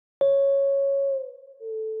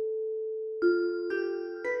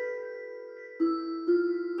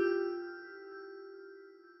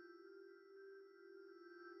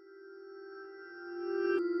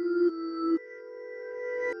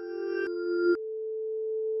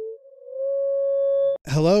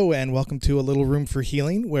Hello, and welcome to A Little Room for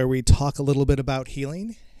Healing, where we talk a little bit about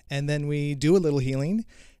healing, and then we do a little healing,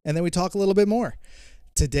 and then we talk a little bit more.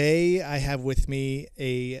 Today, I have with me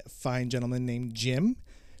a fine gentleman named Jim,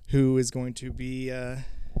 who is going to be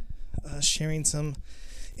sharing some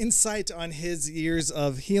insight on his years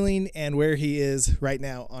of healing and where he is right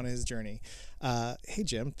now on his journey. Hey,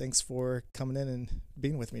 Jim, thanks for coming in and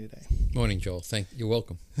being with me today. Morning, Joel. You're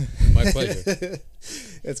welcome. My pleasure.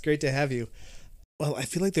 It's great to have you. Well, I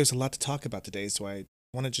feel like there's a lot to talk about today, so I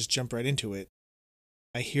want to just jump right into it.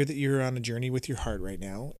 I hear that you're on a journey with your heart right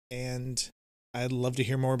now, and I'd love to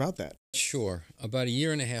hear more about that. Sure. About a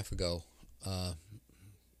year and a half ago,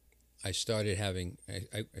 I started having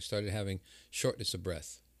shortness of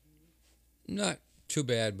breath. Not too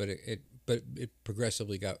bad, but it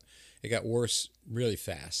progressively got worse really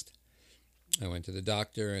fast. I went to the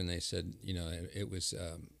doctor, and they said, it was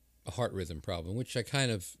a heart rhythm problem, which I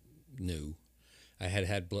kind of knew. I had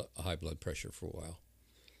high blood pressure for a while.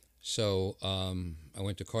 So I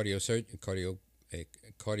went to a cardio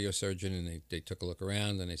surgeon, and they took a look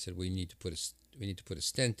around, and they said, we need to put a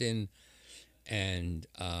stent in, and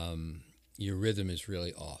your rhythm is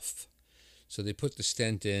really off. So they put the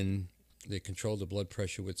stent in. They controlled the blood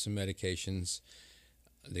pressure with some medications.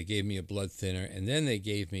 They gave me a blood thinner, and then they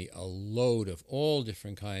gave me a load of all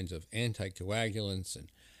different kinds of anticoagulants,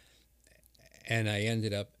 and I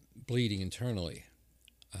ended up bleeding internally.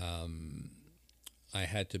 I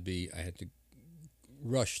had to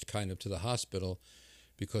rushed kind of to the hospital,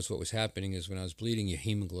 because what was happening is when I was bleeding, your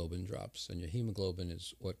hemoglobin drops, and your hemoglobin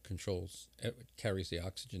is what carries the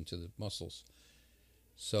oxygen to the muscles.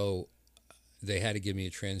 So they had to give me a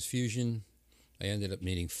transfusion. I ended up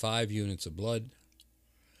needing 5 units of blood,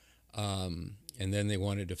 and then they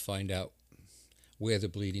wanted to find out where the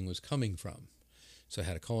bleeding was coming from. So I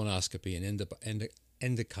had a colonoscopy, an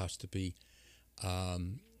endoscopy,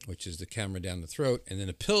 which is the camera down the throat, and then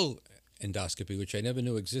a pill endoscopy, which I never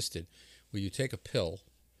knew existed, where you take a pill.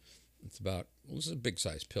 This is a big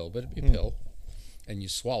size pill, but it'd be a pill, and you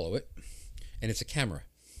swallow it, and it's a camera.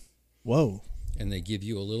 Whoa. And they give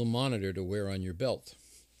you a little monitor to wear on your belt,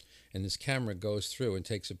 and this camera goes through and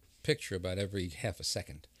takes a picture about every half a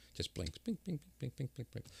second. Just blinks, blink, blink, blink, blink,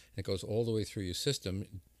 blink, blink. And it goes all the way through your system,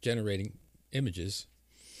 generating images.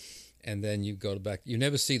 And then you go back. You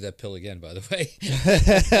never see that pill again, by the way.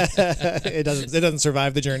 It doesn't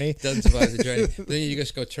survive the journey. It doesn't survive the journey. Then you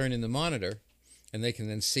just go turn in the monitor, and they can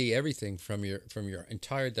then see everything from your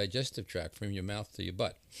entire digestive tract, from your mouth to your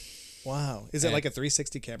butt. Wow. Is it like a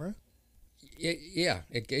 360 camera? Yeah.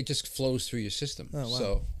 It just flows through your system. Oh,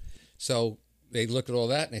 wow. So they looked at all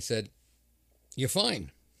that, and they said, you're fine.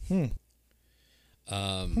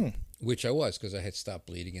 Which I was, because I had stopped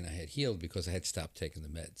bleeding, and I had healed because I had stopped taking the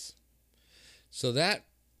meds. So that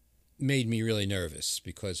made me really nervous,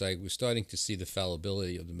 because I was starting to see the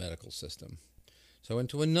fallibility of the medical system. So I went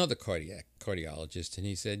to another cardiologist, and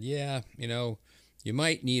he said, yeah, you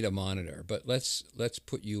might need a monitor, but let's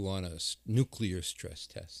put you on a nuclear stress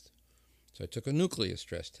test. So I took a nuclear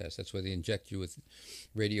stress test. That's where they inject you with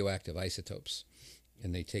radioactive isotopes,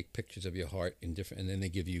 and they take pictures of your heart and then they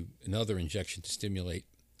give you another injection to stimulate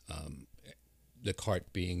the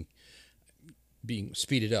heart being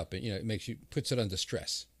speeded up, and it puts it under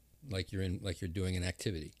stress, like you're doing an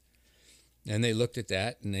activity. And they looked at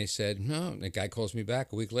that, and they said, no. The guy calls me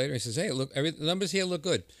back a week later. He says, hey, look, the numbers here look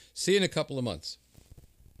good. See you in a couple of months.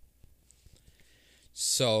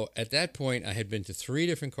 So at that point, I had been to 3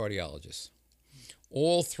 different cardiologists.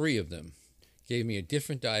 All 3 of them gave me a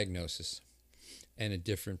different diagnosis and a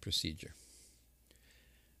different procedure.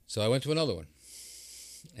 So I went to another one.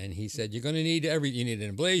 And he said, you're going to need you need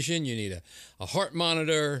an ablation, you need a heart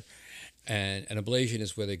monitor, and an ablation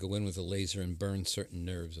is where they go in with a laser and burn certain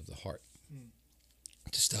nerves of the heart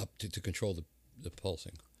to control the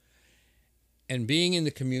pulsing. And being in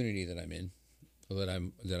the community that I'm in, or that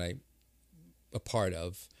I'm a part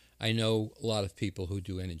of, I know a lot of people who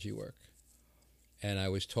do energy work. And I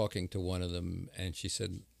was talking to one of them, and she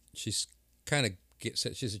said, she's a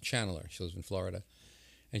channeler. She lives in Florida.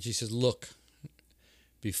 And she says, look,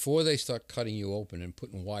 before they start cutting you open and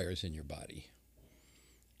putting wires in your body,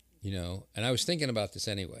 and I was thinking about this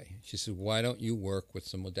anyway. She said, why don't you work with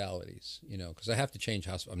some modalities? Because I have to change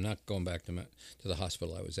hospital. I'm not going back to the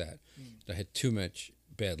hospital I was at. I had too much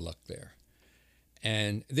bad luck there.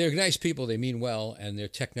 And they're nice people. They mean well, and their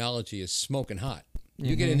technology is smoking hot.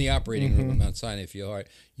 You get in the operating room at Mount Sinai for your heart,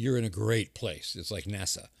 you're in a great place. It's like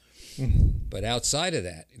NASA. But outside of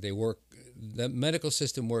that, the medical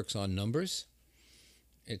system works on numbers.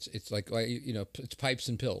 It's like it's pipes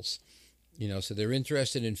and pills. So they're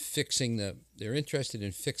interested in fixing the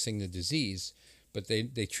disease, but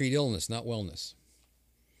they treat illness, not wellness.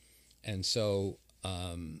 And so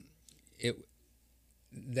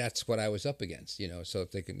that's what I was up against, So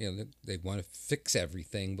if they can, they want to fix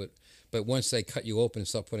everything, but once they cut you open and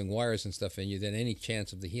start putting wires and stuff in you, then any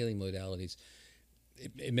chance of the healing modalities,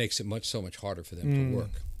 it makes it so much harder for them to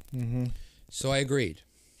work. Mm-hmm. So I agreed.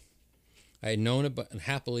 I had known about, and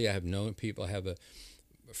happily I have known people. I have a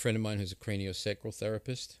friend of mine who's a craniosacral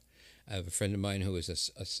therapist. I have a friend of mine who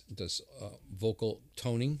does vocal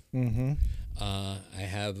toning. Mm-hmm. I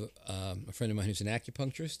have a friend of mine who's an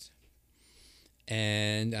acupuncturist.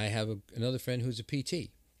 And I have another friend who's a PT.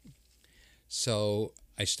 So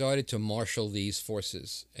I started to marshal these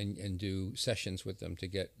forces and do sessions with them to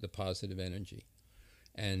get the positive energy.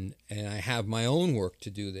 And I have my own work to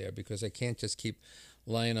do there, because I can't just keep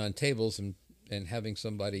lying on tables and having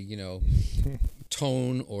somebody,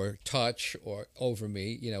 tone or touch or over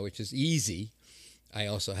me, which is easy. I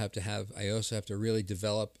also have to really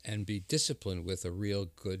develop and be disciplined with a real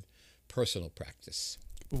good personal practice.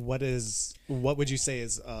 What would you say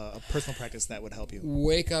is a personal practice that would help you?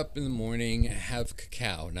 Wake up in the morning, have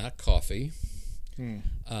cacao, not coffee.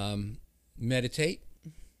 Meditate.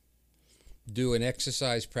 Do an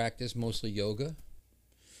exercise practice, mostly yoga,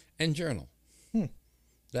 and journal.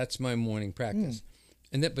 That's my morning practice.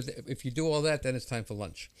 But if you do all that, then it's time for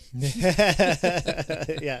lunch.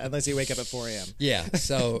 Yeah, unless you wake up at 4 a.m. Yeah,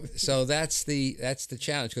 so that's the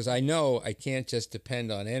challenge, because I know I can't just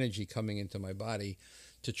depend on energy coming into my body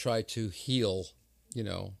to try to heal.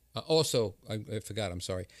 Also, I forgot. I'm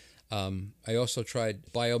sorry. I also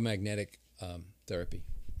tried biomagnetic therapy,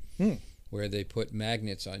 where they put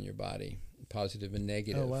magnets on your body, positive and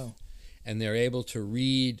negative. Oh wow! And they're able to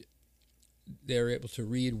read. They're able to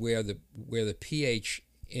read where the pH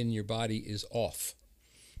in your body is off,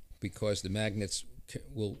 because the magnets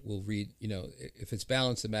will read. If it's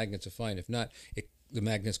balanced, the magnets are fine. If not, the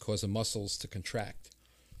magnets cause the muscles to contract,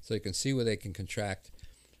 so you can see where they can contract.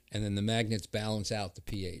 And then the magnets balance out the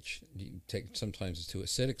pH. Sometimes it's too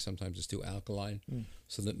acidic, sometimes it's too alkaline.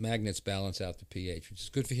 So the magnets balance out the pH, which is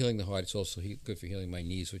good for healing the heart. It's also good for healing my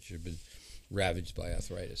knees, which have been ravaged by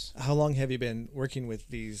arthritis. How long have you been working with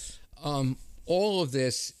these? All of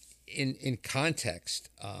this in context.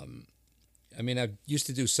 I used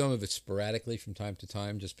to do some of it sporadically from time to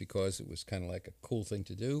time, just because it was kind of like a cool thing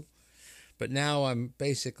to do. But now I'm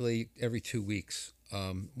basically every 2 weeks.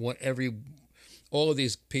 All of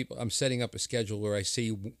these people, I'm setting up a schedule where I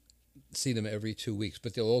see them every 2 weeks,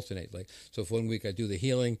 but they'll alternate. So if 1 week I do the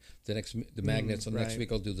healing, the magnets, and next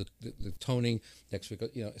week I'll do the toning. Next week,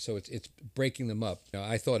 so it's breaking them up.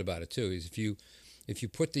 I thought about it too. Is if you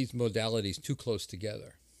put these modalities too close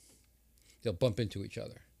together, they'll bump into each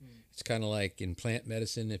other. It's kind of like in plant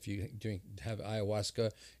medicine, if you have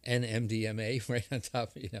ayahuasca and MDMA right on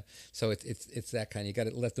top, So it's that kind. You got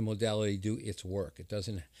to let the modality do its work. It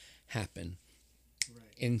doesn't happen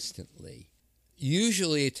instantly.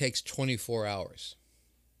 Usually it takes 24 hours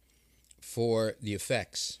for the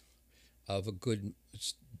effects of a good,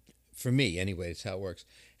 for me anyway, it's how it works.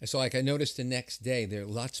 And so I noticed the next day there are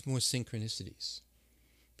lots more synchronicities.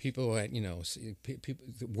 People who had, people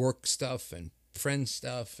work stuff and friend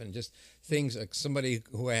stuff and just things, like somebody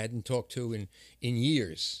who I hadn't talked to in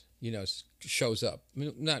years, shows up.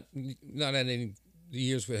 Not any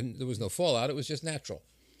years when there was no fallout, it was just natural.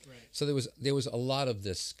 So there was a lot of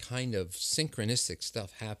this kind of synchronistic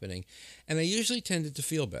stuff happening, and I usually tended to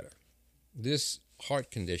feel better. This heart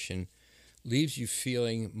condition leaves you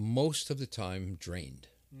feeling most of the time drained.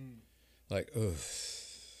 Like I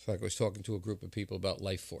was talking to a group of people about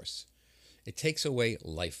life force. It takes away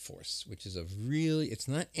life force, which is it's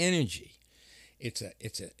not energy. It's a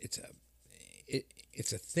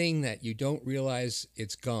thing that you don't realize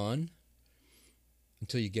it's gone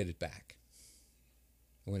until you get it back.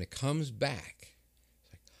 When it comes back,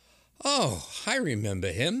 it's like, oh, I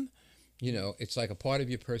remember him. It's like a part of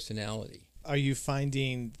your personality. Are you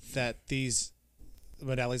finding that these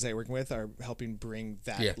modalities that you're working with are helping bring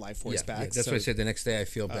that life force back? Yeah. That's what I said. The next day I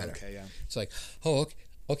feel better. Okay, yeah. It's like, oh,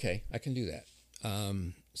 okay, I can do that.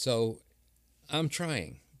 So I'm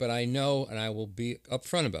trying, but I know, and I will be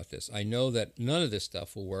upfront about this, I know that none of this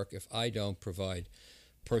stuff will work if I don't provide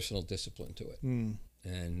personal discipline to it.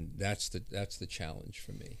 And that's the challenge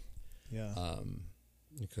for me. Yeah.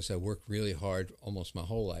 Because I work really hard almost my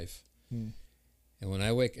whole life. And when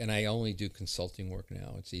I wake, and I only do consulting work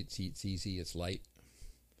now. It's easy, it's light.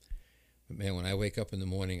 But man, when I wake up in the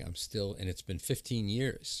morning, I'm still, and it's been 15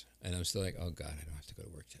 years, and I'm still like, oh God, I don't have to go to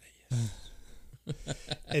work today yet.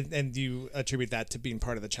 And you attribute that to being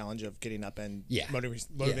part of the challenge of getting up and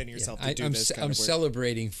motivating yourself to do this kind I'm of work.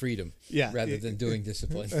 celebrating freedom rather than doing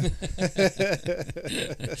discipline.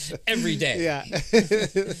 Every day. Yeah.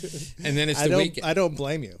 And then it's the weekend. I don't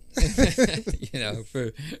blame you. You know,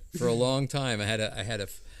 for a long time, I had a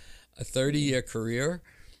 30-year career,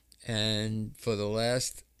 and for the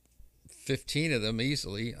last 15 of them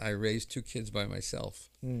easily, I raised 2 kids by myself.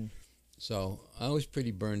 So I was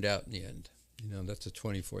pretty burned out in the end. You know, that's a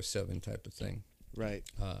 24/7 type of thing. Right.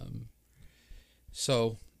 And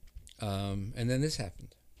then this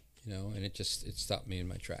happened, you know, and it stopped me in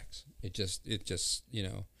my tracks. It just, you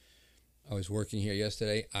know, I was working here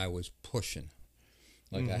yesterday. I was pushing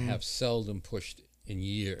like I have seldom pushed in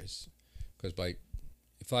years, because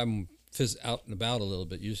if I'm out and about a little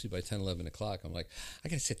bit, usually by 10, 11 o'clock, I'm like, I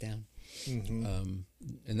got to sit down. And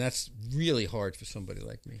that's really hard for somebody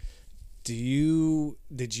like me.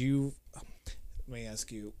 Let me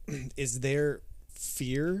ask you, is there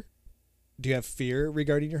fear? Do you have fear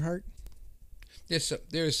regarding your heart? There's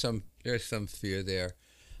some fear there.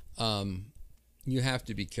 You have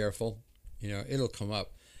to be careful. You know, it'll come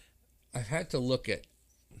up. I have looked at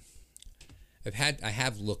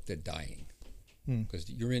dying,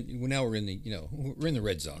 because we're in the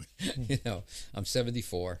red zone. You know, I'm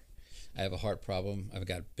 74. I have a heart problem. I've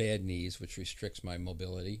got bad knees, which restricts my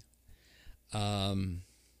mobility.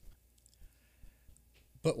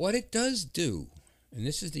 But what it does do, and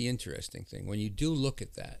this is the interesting thing, when you do look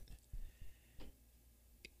at that,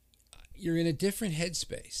 you're in a different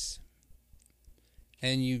headspace.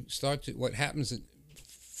 And you start to, what happens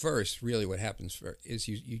first is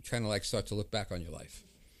you kind of like start to look back on your life.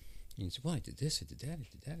 And you say, well, I did this, I did that, I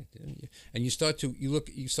did that, I did that. And you start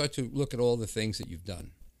to look at all the things that you've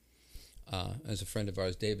done. As a friend of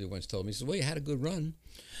ours, David, once told me, he said, well, you had a good run.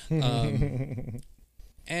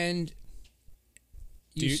 And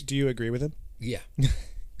do you agree with him? Yeah.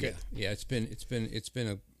 Good. Yeah, it's been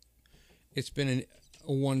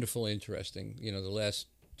a wonderful, interesting, you know,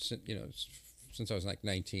 since I was like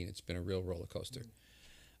 19, it's been a real roller coaster.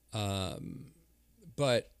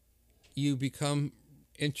 But you become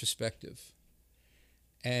introspective,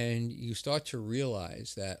 and you start to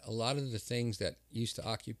realize that a lot of the things that used to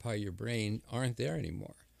occupy your brain aren't there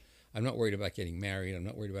anymore. I'm not worried about getting married. I'm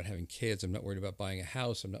not worried about having kids. I'm not worried about buying a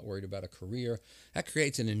house. I'm not worried about a career. That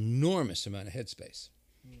creates an enormous amount of headspace.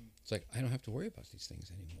 It's like, I don't have to worry about these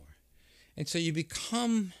things anymore. And so you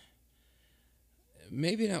become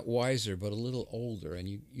maybe not wiser, but a little older.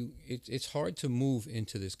 And it's hard to move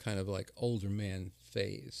into this kind of like older man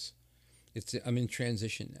phase. I'm in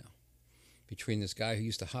transition now between this guy who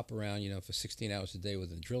used to hop around, you know, for 16 hours a day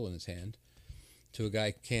with a drill in his hand, to a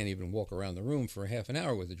guy who can't even walk around the room for a half an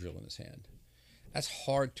hour with a drill in his hand. That's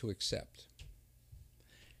hard to accept.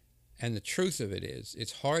 And the truth of it is,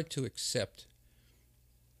 it's hard to accept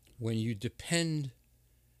when you depend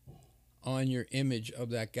on your image of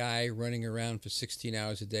that guy running around for 16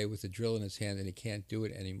 hours a day with a drill in his hand and he can't do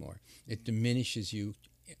it anymore. It diminishes you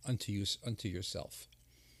unto yourself.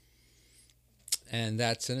 And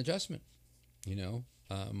that's an adjustment, you know.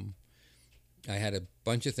 I had a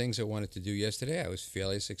bunch of things I wanted to do yesterday. I was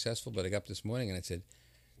fairly successful, but I got up this morning and I said,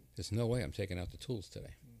 there's no way I'm taking out the tools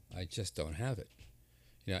today. I just don't have it.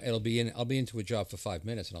 You know, I'll be into a job for 5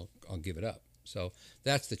 minutes and I'll give it up. So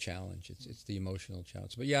that's the challenge. It's the emotional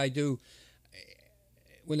challenge. But yeah, I do.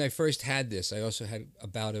 When I first had this, I also had a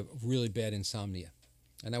bout of really bad insomnia.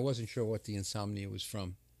 And I wasn't sure what the insomnia was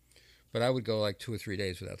from. But I would go like 2 or 3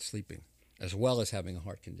 days without sleeping, as well as having a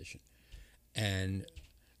heart condition. And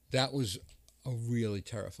that was a really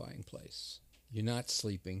terrifying place. You're not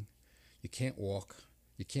sleeping. You can't walk.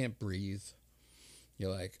 You can't breathe.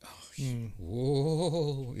 You're like,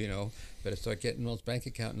 whoa, you know, better start getting those bank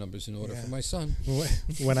account numbers in order for my son.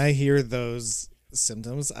 When I hear those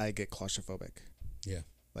symptoms, I get claustrophobic. Yeah.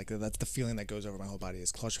 Like, that's the feeling that goes over my whole body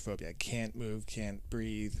is claustrophobia. I can't move, can't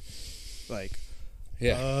breathe. Like,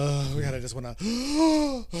 I just want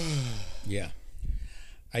to. Yeah.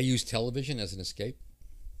 I use television as an escape.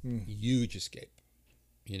 Huge escape,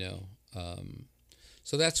 you know.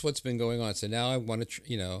 So that's what's been going on. So now I want to,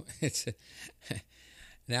 you know,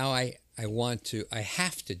 now I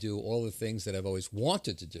have to do all the things that I've always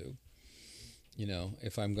wanted to do, you know,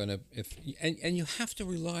 and you have to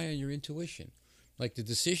rely on your intuition. Like the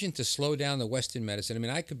decision to slow down the Western medicine. I mean,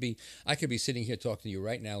 I could be sitting here talking to you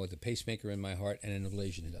right now with a pacemaker in my heart and an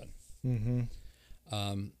ablation done.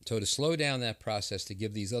 So to slow down that process, to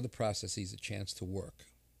give these other processes a chance to work.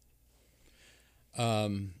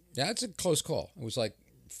 That's a close call. It was like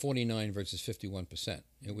 49 versus 51%.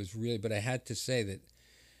 It was really, but I had to say that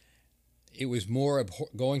it was more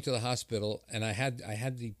going to the hospital, and I had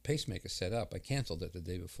the pacemaker set up. I canceled it the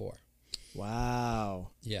day before.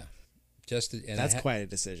 Wow. Yeah, That's quite a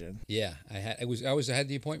decision. Yeah, I had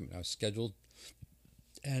the appointment. I was scheduled,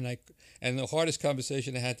 and the hardest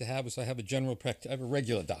conversation I had to have was I have a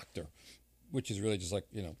regular doctor, which is really just like,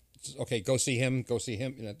 okay, go see him,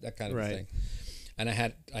 that kind of Right. thing. And I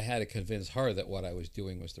had to convince her that what I was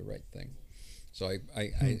doing was the right thing. So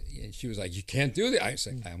she was like, you can't do that. I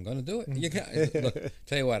said, I'm going to do it. You can't. I said, look,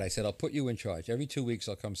 tell you what, I said, I'll put you in charge. Every 2 weeks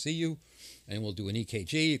I'll come see you, and we'll do an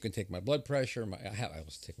EKG. You can take my blood pressure. I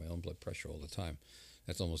always take my own blood pressure all the time.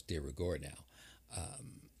 That's almost de rigueur now.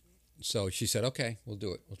 So she said, okay, we'll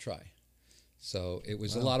do it. We'll try. So it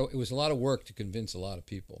was a lot of work to convince a lot of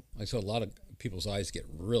people. I saw a lot of people's eyes get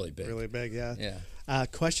really big. Really big, yeah. Yeah. I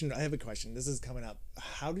have a question. This is coming up.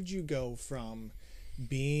 How did you go from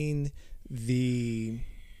being the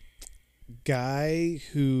guy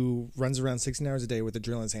who runs around 16 hours a day with a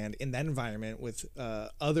drill in his hand in that environment with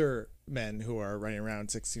other men who are running around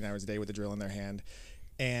 16 hours a day with a drill in their hand,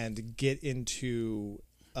 and get into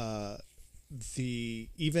the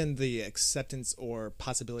acceptance or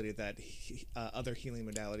possibility that other healing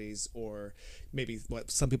modalities, or maybe what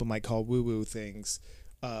some people might call woo-woo things,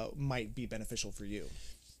 might be beneficial for you?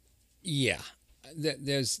 Yeah,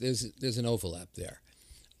 there's an overlap there.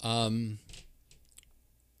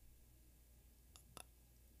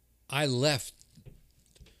 I left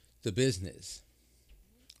the business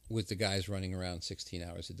with the guys running around 16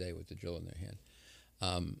 hours a day with the drill in their hand.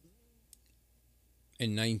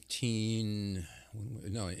 In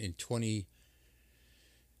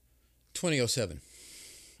 2007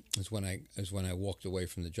 is when I walked away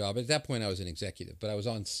from the job. At that point, I was an executive, but I was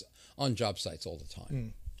on job sites all the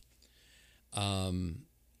time.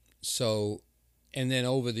 So, and then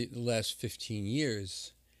over the last 15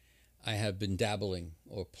 years, I have been dabbling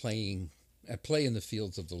or playing. I play in the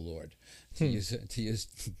fields of the Lord, to use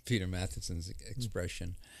Peter Matheson's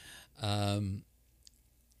expression.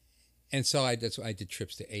 And so I did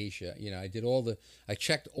trips to Asia. I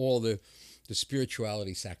checked all the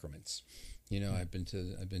spirituality sacraments. I've been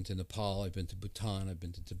to Nepal, I've been to Bhutan, I've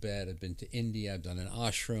been to Tibet, I've been to India, I've done an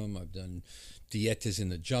ashram, I've done dietas in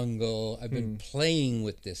the jungle. I've been playing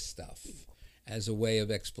with this stuff as a way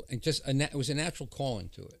of it was a natural calling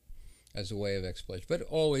to it, as a way of exploration. But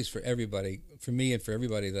always for me and for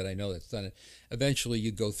everybody that I know that's done it, eventually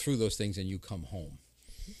you go through those things and you come home,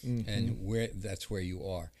 and that's where you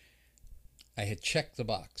are. I had checked the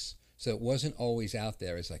box, so it wasn't always out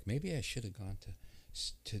there. It's like, maybe I should have gone to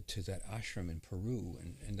that ashram in Peru,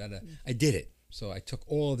 and I did it. So I took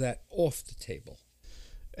all of that off the table.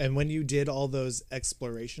 And when you did all those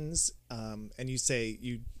explorations, and you say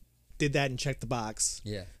you did that and checked the box,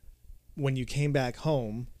 yeah. When you came back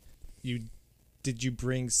home, did you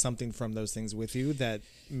bring something from those things with you that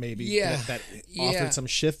maybe that offered some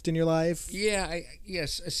shift in your life? Yeah,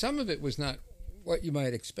 yes. Some of it was not what you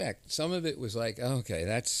might expect. Some of it was like, okay,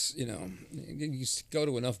 that's, you go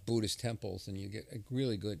to enough Buddhist temples and you get a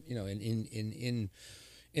really good, in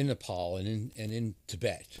Nepal and in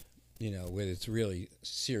Tibet, where it's really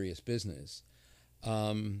serious business.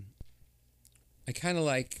 I kind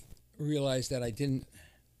of realized that I didn't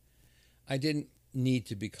need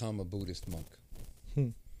to become a Buddhist monk.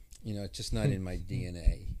 It's just not in my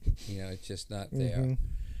DNA. It's just not there.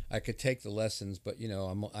 I could take the lessons, but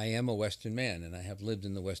I am a Western man, and I have lived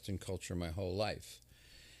in the Western culture my whole life,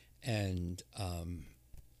 and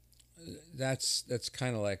that's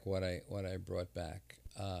kind of like what I brought back.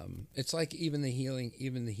 It's like even the healing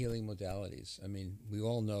modalities. I mean, we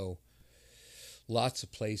all know lots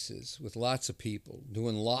of places with lots of people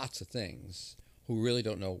doing lots of things who really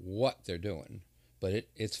don't know what they're doing, but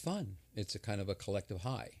it's fun. It's a kind of a collective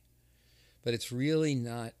high, but it's really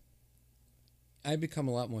not. I've become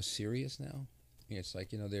a lot more serious now. It's like,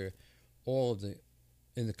 they're all of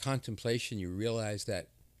in the contemplation, you realize that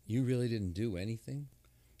you really didn't do anything.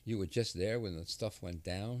 You were just there when the stuff went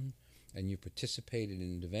down, and you participated in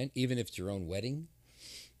an event, even if it's your own wedding.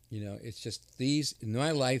 It's just in my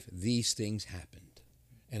life, these things happened,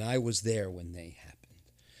 and I was there when they happened.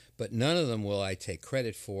 But none of them will I take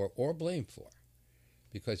credit for or blame for,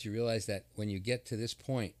 because you realize that when you get to this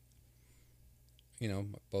point,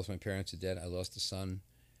 both my parents are dead. I lost a son.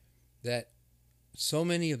 That so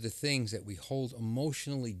many of the things that we hold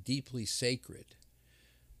emotionally deeply sacred,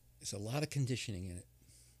 there's a lot of conditioning in it.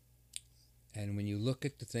 And when you look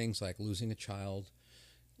at the things like losing a child,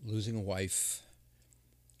 losing a wife,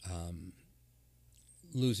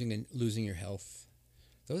 losing your health,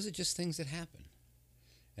 those are just things that happen.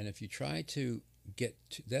 And if you try to get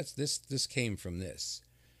to this came from this.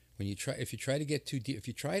 if you try to get too deep, if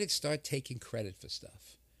you try to start taking credit for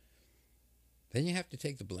stuff, then you have to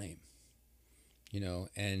take the blame.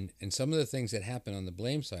 And some of the things that happen on the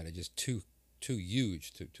blame side are just too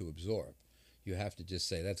huge to absorb. You have to just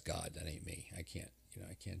say, that's God, that ain't me. I can't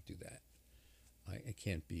do that. I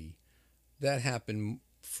can't be. That happened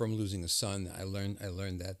from losing a son. I learned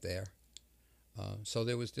that there. So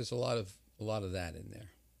there's a lot of that in there.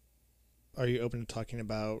 Are you open to talking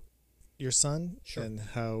about your son? Sure. And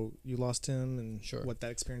how you lost him and Sure. what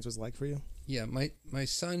that experience was like for you? Yeah, my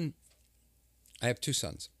son, I have two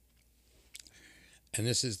sons. And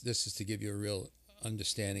this is to give you a real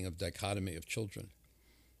understanding of dichotomy of children.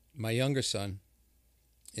 My younger son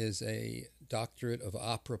is a doctorate of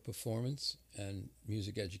opera performance and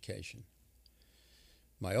music education.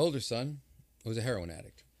 My older son was a heroin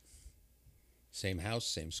addict. Same house,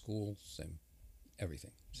 same school, same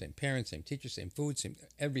everything. Same parents, same teachers, same food,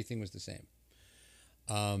 everything was the same.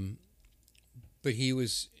 But he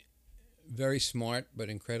was very smart, but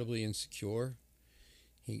incredibly insecure.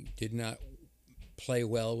 He did not play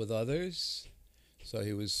well with others, so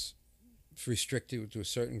he was restricted to a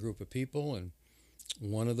certain group of people, and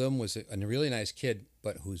one of them was a really nice kid,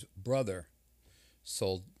 but whose brother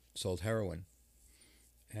sold heroin,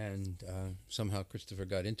 and somehow Christopher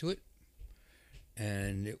got into it,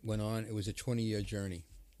 and it went on. It was a 20-year journey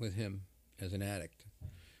with him as an addict,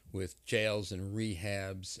 with jails and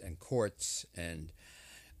rehabs and courts and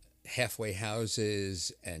halfway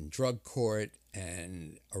houses and drug court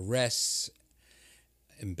and arrests,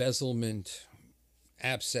 embezzlement,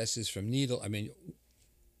 abscesses from needle. I mean,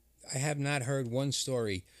 I have not heard one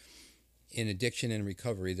story in addiction and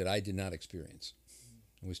recovery that I did not experience.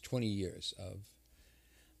 It was 20 years of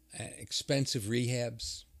expensive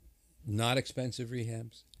rehabs, not expensive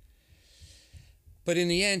rehabs. But in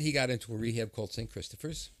the end, he got into a rehab called St.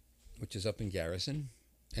 Christopher's, which is up in Garrison,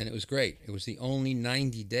 and it was great. It was the only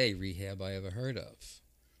 90-day rehab I ever heard of.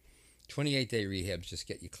 28-day rehabs just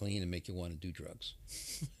get you clean and make you want to do drugs.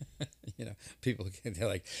 People, they're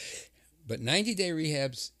like, but 90-day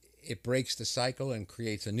rehabs, it breaks the cycle and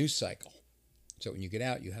creates a new cycle. So when you get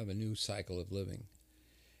out, you have a new cycle of living.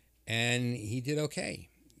 And he did okay.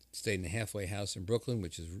 Stayed in a halfway house in Brooklyn,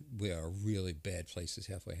 we are really bad places,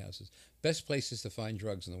 halfway houses. Best places to find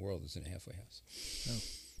drugs in the world is in a halfway house. Oh.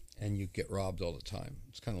 And you get robbed all the time.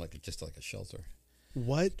 It's kind of just like a shelter.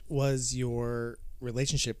 What was your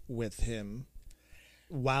relationship with him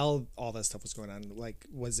while all that stuff was going on? Like,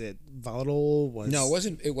 was it volatile? No,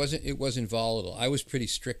 it wasn't volatile. I was pretty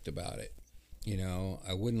strict about it.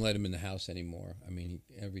 I wouldn't let him in the house anymore. I mean,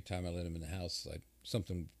 every time I let him in the house,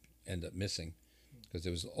 something ended up missing, because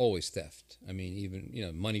there was always theft. I mean, even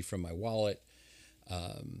money from my wallet.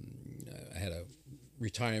 I had a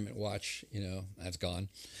retirement watch. That's gone.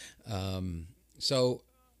 So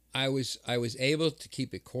I was able to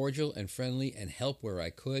keep it cordial and friendly and help where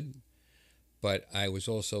I could, but I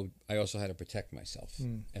also had to protect myself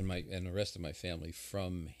and the rest of my family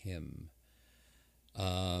from him.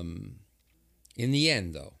 In the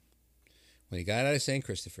end, though, when he got out of St.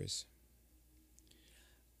 Christopher's,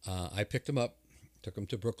 I picked him up, took him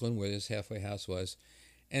to Brooklyn where his halfway house was,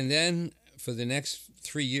 and then for the next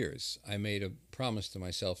 3 years, I made a promise to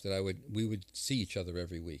myself that we would see each other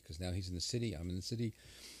every week, because now he's in the city, I'm in the city.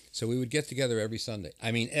 So we would get together every Sunday.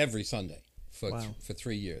 I mean, every Sunday for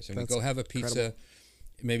 3 years. And we'd go have a pizza.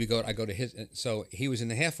 Incredible. I go to his. So he was in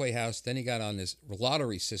the halfway house. Then he got on this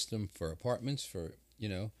lottery system for apartments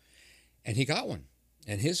and he got one.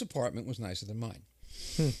 And his apartment was nicer than mine.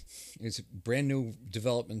 It's a brand new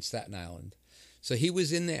development, Staten Island. So he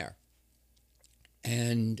was in there.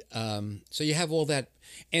 And so you have all that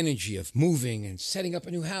energy of moving and setting up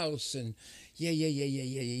a new house and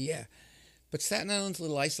yeah. But Staten Island's a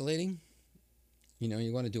little isolating.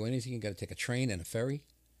 You want to do anything, you got to take a train and a ferry.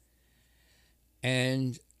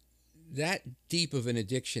 And that deep of an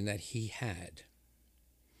addiction that he had,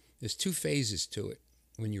 there's 2 phases to it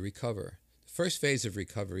when you recover. The first phase of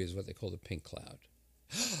recovery is what they call the pink cloud.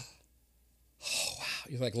 Oh, wow.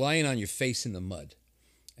 You're like lying on your face in the mud.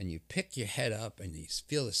 And you pick your head up and you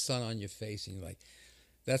feel the sun on your face. And you're like,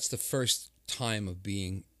 that's the first time of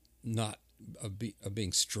being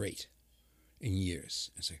being straight in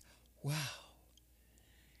years. It's like, wow.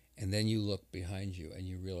 And then you look behind you and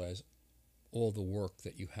you realize all the work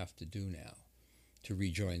that you have to do now to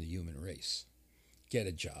rejoin the human race. Get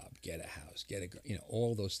a job, get a house,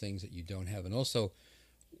 all those things that you don't have. And also,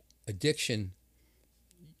 addiction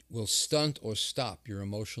will stunt or stop your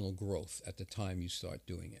emotional growth at the time you start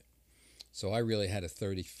doing it. So I really had a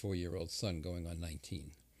 34-year-old son going on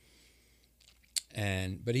 19.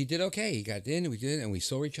 But he did okay. He got in, we did it, and we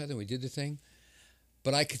saw each other, and we did the thing.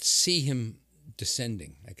 But I could see him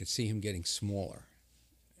descending. I could see him getting smaller.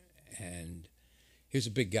 And he was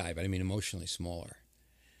a big guy, but I mean emotionally smaller.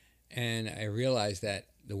 And I realized that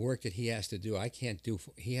the work that he has to do, I can't do.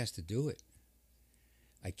 He has to do it.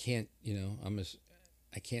 I can't,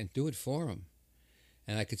 I can't do it for him.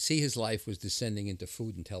 And I could see his life was descending into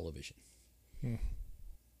food and television. Hmm.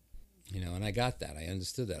 And I got that. I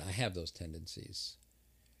understood that. I have those tendencies.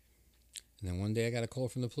 And then one day I got a call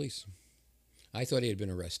from the police. I thought he had been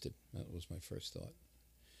arrested. That was my first thought.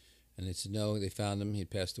 And they said, no, they found him. He'd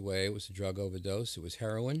passed away. It was a drug overdose. It was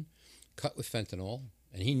heroin cut with fentanyl.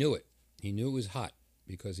 And he knew it. He knew it was hot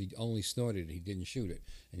because he only snorted it. He didn't shoot it.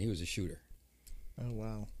 And he was a shooter. Oh,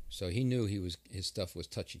 wow. So he knew his stuff was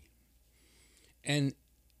touchy. And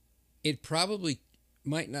it probably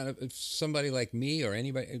might not have, if somebody like me or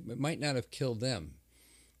anybody, it might not have killed them.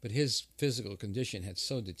 But his physical condition had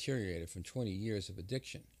so deteriorated from 20 years of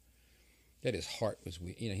addiction that his heart was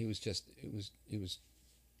weak. He was just,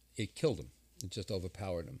 it killed him. It just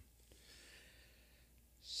overpowered him.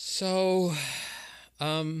 So,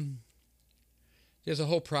 there's a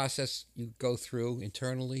whole process you go through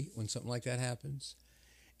internally when something like that happens.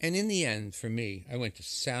 And in the end, for me, I went to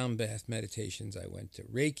sound bath meditations. I went to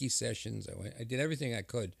Reiki sessions. I did everything I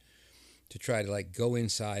could to try to go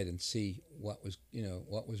inside and see what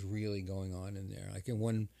was really going on in there. Like in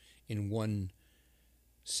one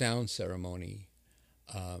sound ceremony,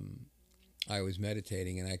 I was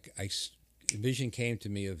meditating, and a vision came to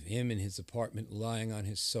me of him in his apartment lying on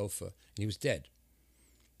his sofa, and he was dead.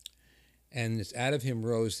 And out of him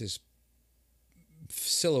rose this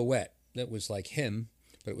silhouette that was like him,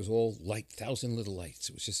 but it was all light, 1,000 little lights.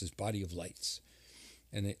 It was just this body of lights.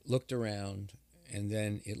 And it looked around, and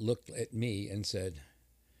then it looked at me and said,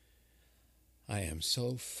 I am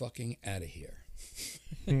so fucking out of here.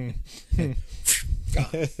 I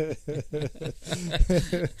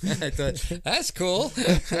thought, that's cool.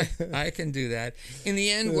 I can do that. In the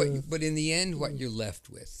end, what you're left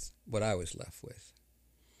with, what I was left with,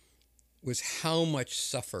 was how much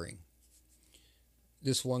suffering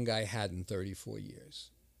this one guy had in 34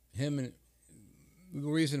 years. The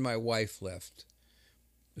reason my wife left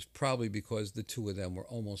was probably because the two of them were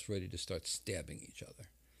almost ready to start stabbing each other.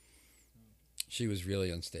 She was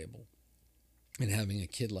really unstable. And having a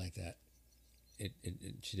kid like that,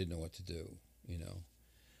 she didn't know what to do,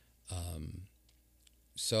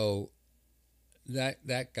 So that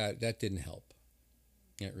didn't help.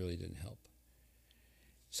 It really didn't help.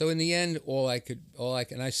 So in the end,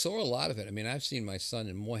 and I saw a lot of it. I mean, I've seen my son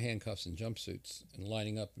in more handcuffs and jumpsuits and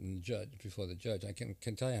lining up before the judge. I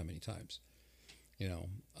can tell you how many times.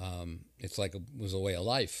 It's like it was a way of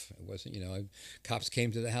life. It wasn't, cops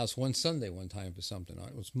came to the house one Sunday one time for something.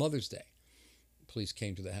 It was Mother's Day. Police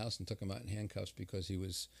came to the house and took him out in handcuffs because he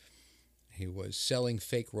was selling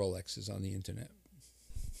fake Rolexes on the internet.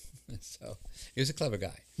 So he was a clever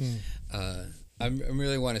guy. I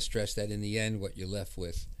really want to stress that in the end, what you're left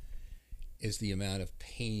with is the amount of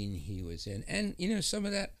pain he was in. And, some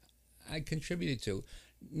of that I contributed to,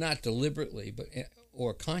 not deliberately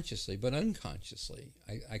or consciously, but unconsciously.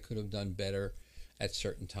 I could have done better at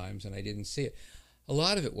certain times, and I didn't see it. A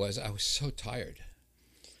lot of it was I was so tired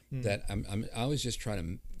that I was just trying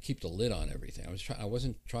to keep the lid on everything. I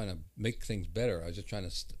wasn't trying to make things better. I was just trying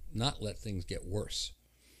to not let things get worse.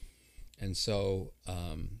 And so,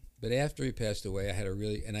 but after he passed away,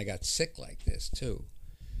 and I got sick like this too.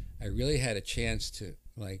 I really had a chance to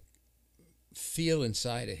feel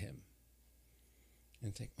inside of him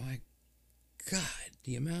and think, my God,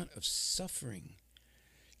 the amount of suffering.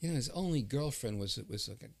 His only girlfriend was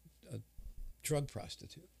like a drug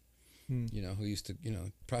prostitute. Who used to,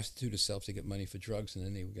 prostitute herself to get money for drugs, and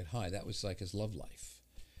then they would get high. That was like his love life.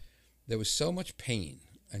 There was so much pain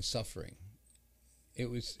and suffering.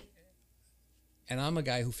 And I'm a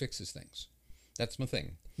guy who fixes things. That's my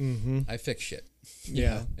thing. Mm-hmm. I fix shit.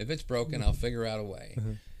 Yeah. If it's broken, I'll figure out a way.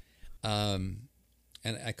 Mm-hmm.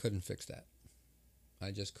 And I couldn't fix that.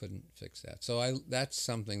 I just couldn't fix that. So that's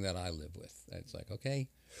something that I live with. It's like, okay,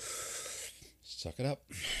 suck it up,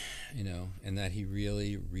 and that he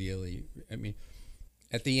really, really,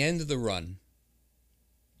 at the end of the run,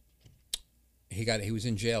 he was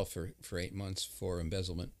in jail for 8 months for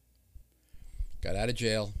embezzlement. Got out of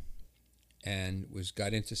jail and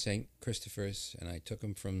got into St. Christopher's, and I took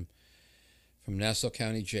him from Nassau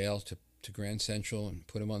County Jail to Grand Central and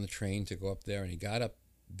put him on the train to go up there, and he got up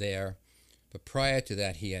there. But prior to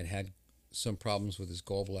that, he had some problems with his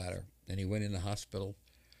gallbladder, and he went in the hospital.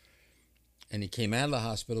 And he came out of the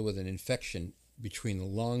hospital with an infection between the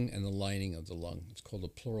lung and the lining of the lung. It's called a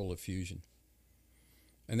pleural effusion.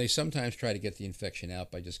 And they sometimes try to get the infection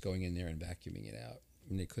out by just going in there and vacuuming it out.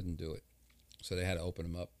 and they couldn't do it. So they had to open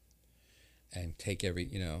him up and take every,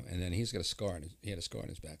 and then he's got a scar he had a scar on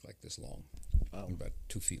his back like this long, about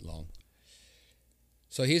 2 feet long.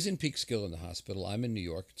 So he's in Peekskill in the hospital. I'm in New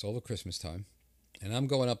York. It's over Christmas time. And I'm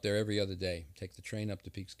going up there every other day. Take the train up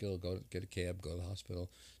to Peekskill, get a cab, go to the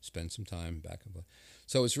hospital, spend some time back and forth.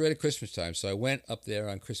 So it was right at Christmas time. So I went up there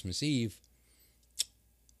on Christmas Eve,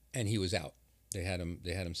 and he was out. They had him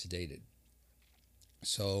sedated.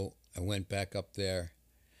 So I went back up there.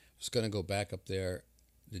 I was going to go back up there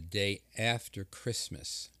the day after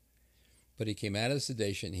Christmas. But he came out of the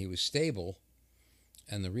sedation. He was stable,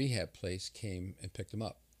 and the rehab place came and picked him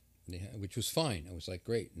up, which was fine. I was like,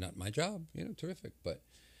 great, not my job, terrific. But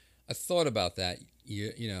I thought about that.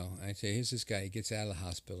 I say, here's this guy. He gets out of the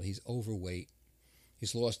hospital. He's overweight.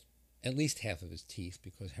 He's lost at least half of his teeth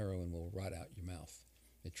because heroin will rot out your mouth.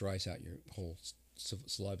 It dries out your whole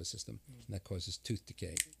saliva system, and that causes tooth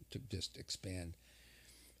decay to just expand.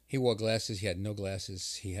 He wore glasses. He had no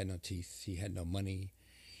glasses. He had no teeth. He had no money.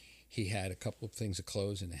 He had a couple of things of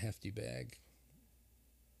clothes in a hefty bag.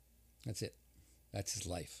 That's it. That's his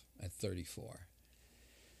life at 34.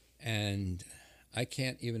 And I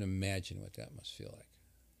can't even imagine what that must feel like.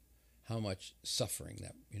 How much suffering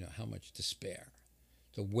that, how much despair.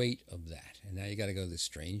 The weight of that. And now you got to go to this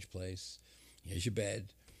strange place. Here's your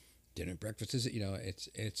bed. Dinner, breakfast is,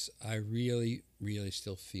 it's, I really, really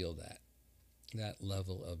still feel that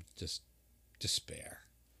level of just despair.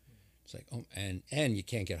 It's like, and you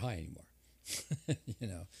can't get high anymore.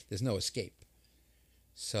 There's no escape.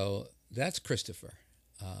 So that's Christopher.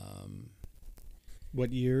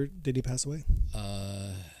 What year did he pass away?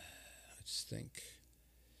 Let's think.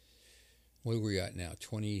 Where were we at now?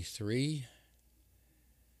 23?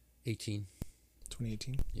 18.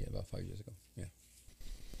 2018? Yeah, about 5 years ago. Yeah.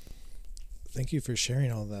 Thank you for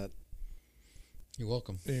sharing all that. You're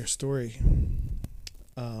welcome. Your story.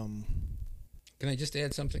 Can I just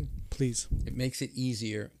add something? Please. It makes it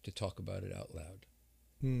easier to talk about it out loud.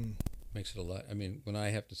 Makes it a lot. I mean, when I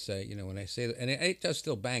have to say, when I say that, and it does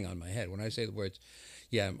still bang on my head when I say the words,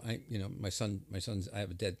 my son's, I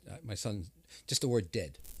have a dead, my son, just the word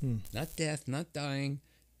dead, not death, not dying,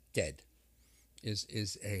 dead,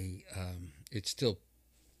 is a, it's still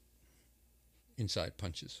inside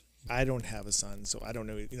punches. I don't have a son, so I don't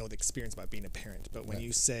know, the experience about being a parent, but when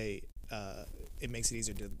you say, it makes it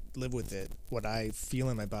easier to live with it, what I feel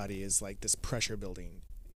in my body is like this pressure building.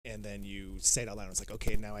 And then you say it out loud. It's like,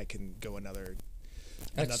 okay, now I can go another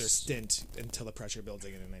stint until the pressure builds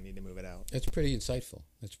again, and I need to move it out. That's pretty insightful.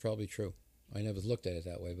 That's probably true. I never looked at it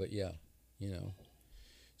that way, but yeah,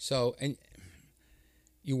 So, and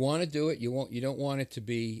you want to do it. You don't want it to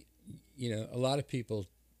be. A lot of people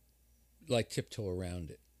like tiptoe around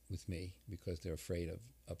it with me because they're afraid of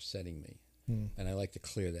upsetting me, and I like to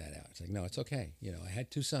clear that out. It's like, no, it's okay. I had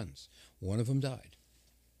 2 sons. One of them died.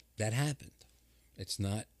 That happened. It's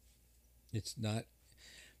not, and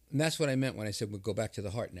that's what I meant when I said we'll go back to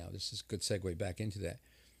the heart now. This is a good segue back into that.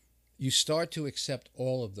 You start to accept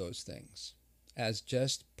all of those things as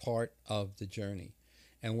just part of the journey.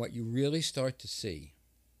 And what you really start to see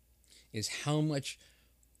is how much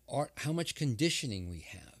conditioning we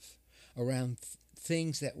have around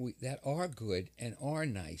things that are good and are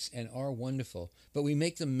nice and are wonderful, but we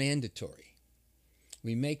make them mandatory.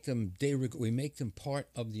 We make them part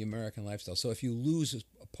of the American lifestyle. So if you lose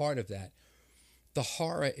a part of that, the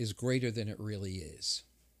horror is greater than it really is.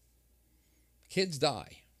 Kids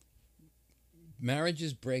die.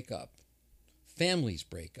 Marriages break up. Families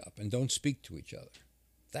break up and don't speak to each other.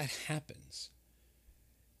 That happens.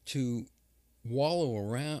 To wallow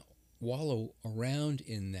around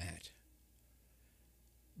in that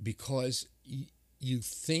because you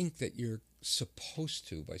think that you're supposed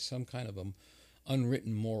to by some kind of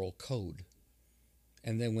unwritten moral code,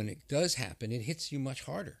 and then when it does happen, it hits you much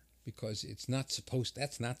harder because that's not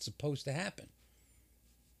supposed to happen.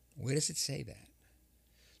 Where does it say that?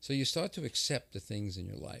 So you start to accept the things in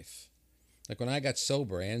your life. Like when I got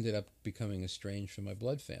sober, I ended up becoming estranged from my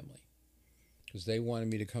blood family because they wanted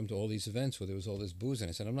me to come to all these events where there was all this booze, and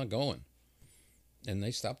I said, I'm not going, and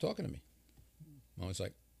they stopped talking to me. I was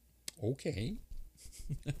like, okay.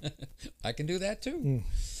 I can do that too.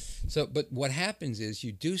 So, but what happens is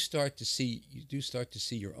you do start to see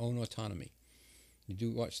your own autonomy. You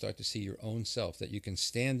do start to see your own self, that you can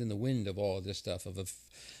stand in the wind of all of this stuff, of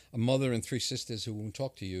a mother and 3 sisters who won't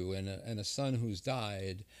talk to you, and a son who's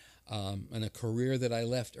died, and a career that I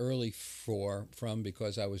left early from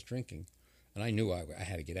because I was drinking, and I knew I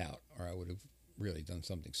had to get out, or I would have really done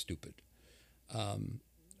something stupid.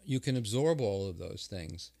 You can absorb all of those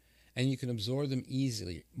things, and you can absorb them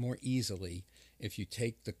more easily if you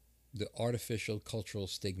take the artificial cultural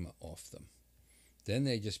stigma off them. Then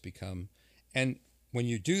they just become, and when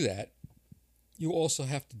you do that, you also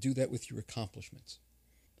have to do that with your accomplishments.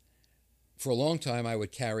 For a long time, I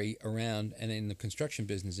would carry around, and in the construction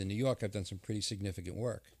business in New York, I've done some pretty significant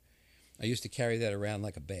work. I used to carry that around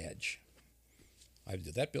like a badge. I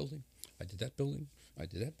did that building. I did that building. I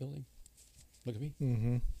did that building. Look at me.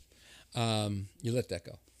 Mm-hmm. You let that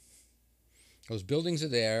go. Those buildings are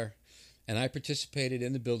there, and I participated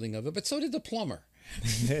in the building of it, but so did the plumber.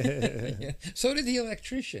 Yeah. So did the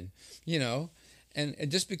electrician, you know. And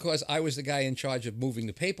just because I was the guy in charge of moving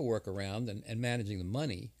the paperwork around and managing the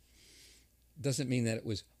money doesn't mean that it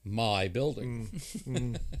was my building.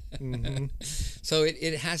 Mm-hmm. So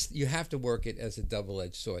you have to work it as a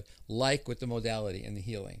double-edged sword, like with the modality and the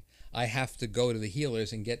healing. I have to go to the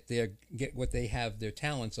healers and get what they have, their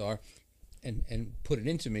talents are, and put it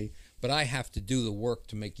into me, but I have to do the work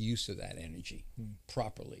to make use of that energy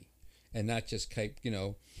properly, and not just keep,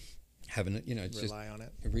 having,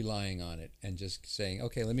 relying on it and just saying,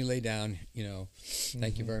 okay, let me lay down,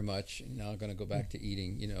 thank you very much. Now I'm going to go back to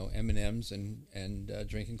eating, M&Ms and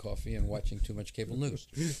drinking coffee and watching too much cable news.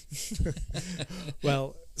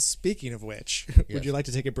 Well, speaking of which, would you like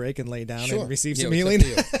to take a break and lay down Sure. and receive some it's healing?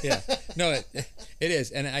 up to you. Yeah, no, it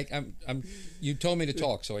is, and I'm. You told me to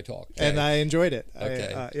talk, so I talked, and I enjoyed it.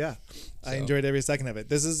 Okay. I enjoyed every second of it.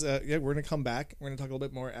 This is we're gonna come back. We're gonna talk a little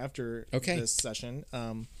bit more after this session.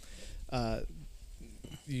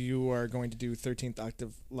 You are going to do 13th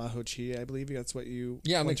octave La Ho Chi, I believe. That's what you.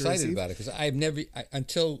 Yeah, I'm want to excited receive. about it because I've never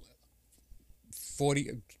until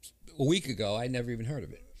a week ago I never even heard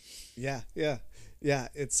of it. Yeah.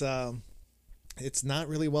 It's not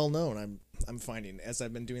really well known. I'm finding as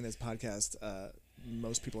I've been doing this podcast.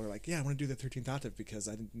 Most people are like, yeah, I want to do the 13th octave because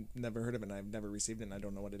I never heard of it and I've never received it and I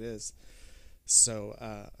don't know what it is. So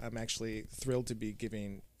I'm actually thrilled to be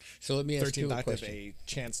giving let me ask 13th you a octave question. a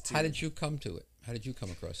chance to. How did you come to it? How did you come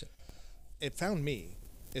across it? It found me,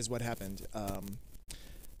 is what happened.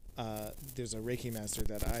 There's a Reiki master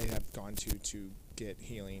that I have gone to get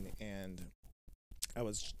healing, and I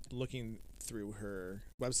was looking through her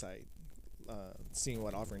website, seeing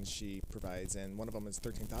what offerings she provides, and one of them is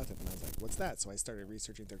 13th octave, and I was like, what's that? So I started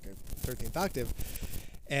researching 13th octave,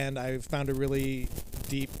 and I found a really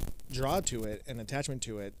deep draw to it, an attachment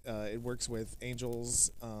to it. It works with angels.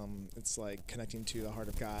 It's like connecting to the heart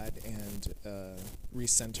of God and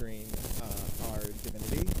recentering our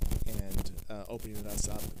divinity and opening us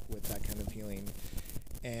up with that kind of healing.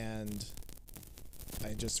 And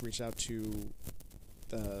I just reached out to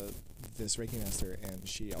this Reiki master, and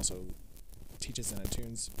she also teaches and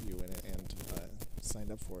attunes you in it, and signed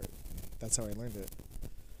up for it. That's how I learned it.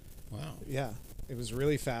 Wow. Yeah, it was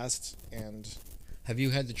really fast. And have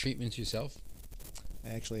you had the treatments yourself? I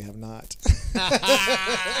actually have not. I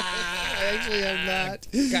actually have not.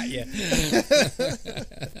 Got you.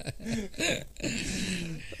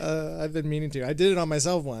 I've been meaning to. I did it on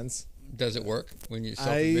myself once. Does it work when you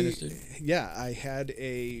self-administered? Yeah, I had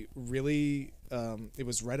a really. It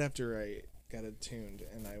was right after I got attuned,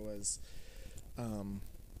 and I was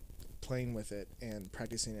playing with it and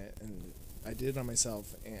practicing it, and I did it on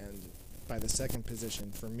myself. And by the second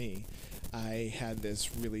position for me, I had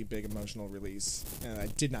this really big emotional release, and I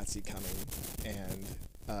did not see coming. And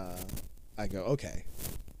I go, okay,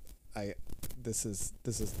 this is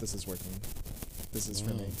working. This is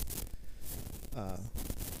for me.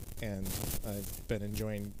 And I've been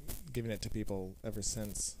enjoying giving it to people ever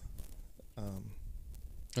since.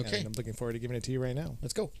 Okay. And I'm looking forward to giving it to you right now.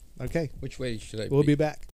 Let's go. Okay. Which way should I We'll be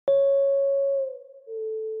back.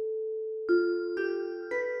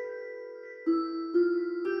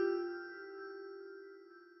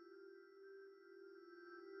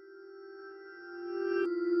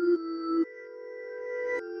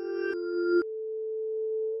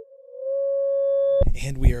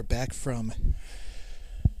 And we are back from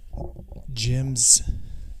Jim's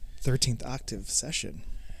 13th octave session.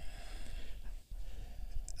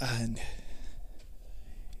 And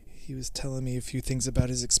he was telling me a few things about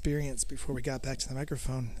his experience before we got back to the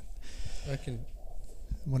microphone. I can.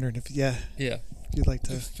 I'm wondering if, Yeah. if you'd like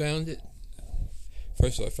to. I found it.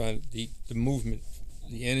 First of all, I found the movement,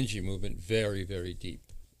 the energy movement, very, very deep.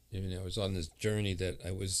 I was on this journey that I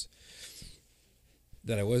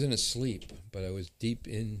wasn't asleep, but I was deep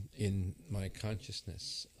in my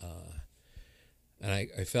consciousness. And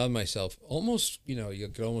I found myself almost, you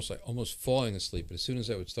could almost falling asleep. But as soon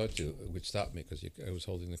as I would start to, it would stop me because I was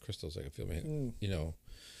holding the crystals. I could feel my hand,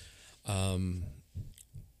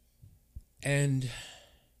 and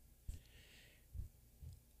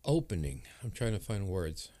opening. I'm trying to find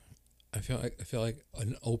words. I feel like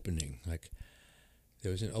an opening, like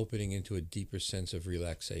there was an opening into a deeper sense of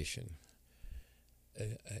relaxation, a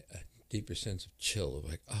deeper sense of chill, of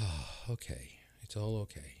like, oh, okay, it's all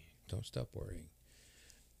okay. Don't stop worrying.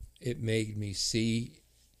 It made me see,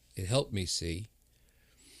 it helped me see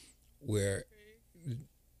where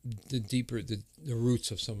the deeper, the roots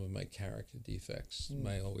of some of my character defects,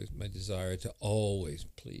 my desire to always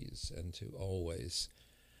please and to always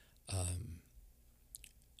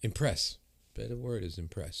impress. Better word is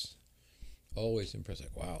impress. Always impress,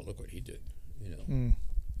 like, wow, look what he did, you know.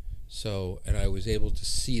 So, and I was able to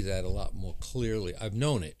see that a lot more clearly. I've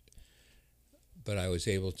known it, but I was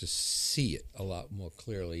able to see it a lot more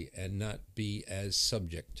clearly and not be as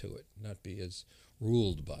subject to it, not be as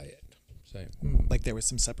ruled by it. So, Like there was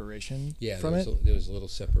some separation from it? There was a little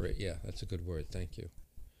separate. Yeah, that's a good word. Thank you.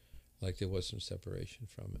 Like there was some separation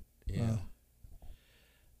from it. Yeah.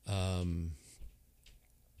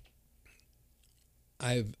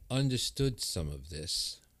 I've understood some of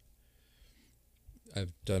this.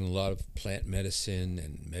 I've done a lot of plant medicine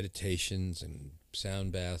and meditations and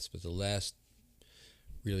sound baths, but the last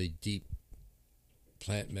really deep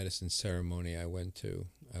plant medicine ceremony I went to,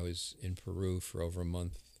 I was in Peru for over a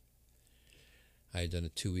month. I had done a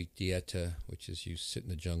 2-week dieta, which is you sit in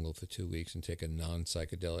the jungle for 2 weeks and take a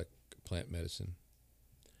non-psychedelic plant medicine.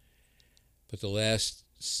 But the last,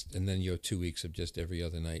 and then you have 2 weeks of just every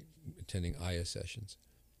other night attending Aya sessions.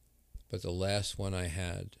 But the last one I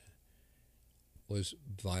had was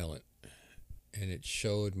violent, and it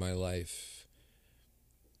showed my life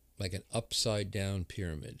like an upside down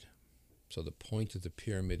pyramid. So the point of the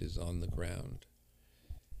pyramid is on the ground,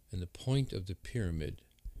 and the point of the pyramid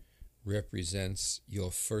represents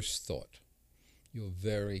your first thought,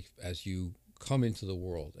 as you come into the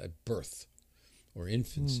world at birth or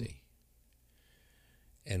infancy.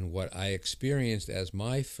 And what I experienced as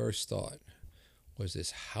my first thought was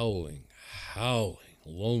this howling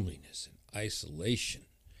loneliness and isolation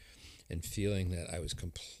and feeling that I was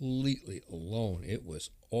completely alone. It was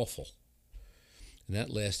awful. And that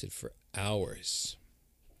lasted for hours.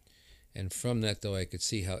 And from that, though, I could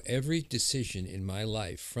see how every decision in my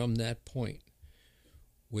life from that point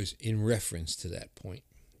was in reference to that point.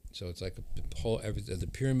 So it's like the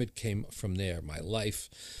pyramid came from there. My life,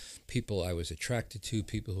 people I was attracted to,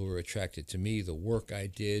 people who were attracted to me, the work I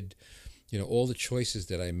did, you know, all the choices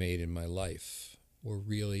that I made in my life were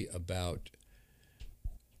really about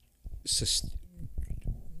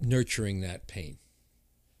nurturing that pain.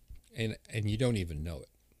 And you don't even know it.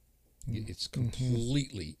 It's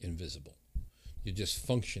completely invisible. You're just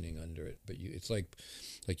functioning under it, but it's like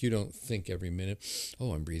you don't think every minute,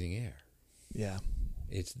 oh, I'm breathing air. Yeah.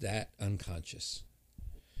 It's that unconscious.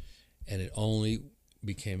 And it only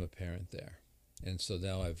became apparent there. And so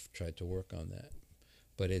now I've tried to work on that.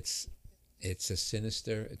 But it's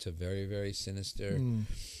a very, very sinister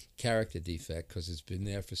character defect because it's been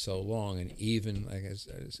there for so long. And even,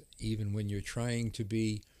 even when you're trying to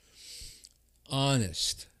be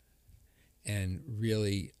honest and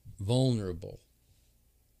really vulnerable,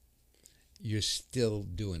 you're still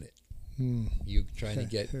doing it. You're trying to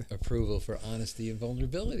get approval for honesty and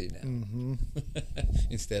vulnerability now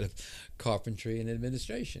instead of carpentry and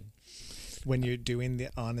administration. When you're doing the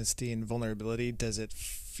honesty and vulnerability, does it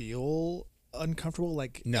feel uncomfortable?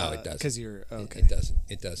 Like no, it doesn't. Because you're okay. It doesn't.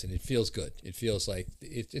 It doesn't. It feels good. It feels like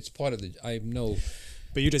it's part of the. I know.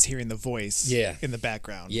 But you're just hearing the voice in the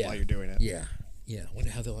background while you're doing it. Yeah. Yeah. I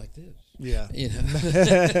wonder how they're like this. Yeah. You know.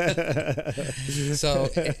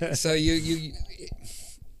 So you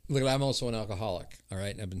look. I'm also an alcoholic. All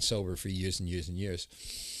right, and I've been sober for years and years and years.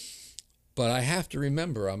 But I have to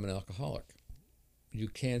remember I'm an alcoholic. You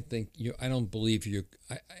can't think I don't believe you're.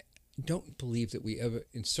 I don't believe that we ever,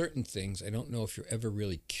 in certain things, I don't know if you're ever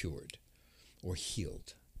really cured or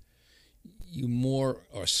healed. You more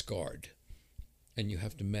are scarred, and you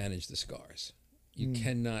have to manage the scars. You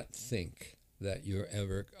cannot think that you're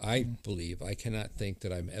ever, I believe, I cannot think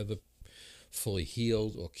that I'm ever fully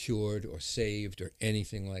healed or cured or saved or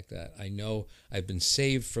anything like that. I know I've been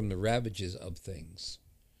saved from the ravages of things,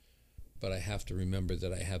 but I have to remember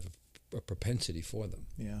that I have a propensity for them.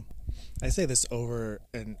 Yeah. I say this over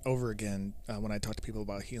and over again when I talk to people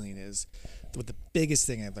about healing is the biggest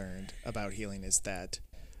thing I learned about healing is that,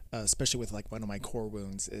 especially with like one of my core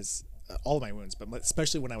wounds is all of my wounds, but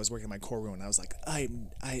especially when I was working on my core wound, I was like, I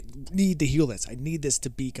need to heal this. I need this to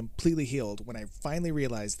be completely healed. When I finally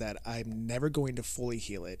realized that I'm never going to fully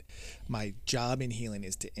heal it, my job in healing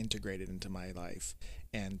is to integrate it into my life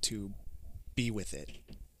and to be with it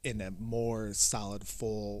in a more solid,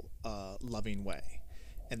 full, loving way.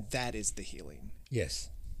 And that is the healing. Yes,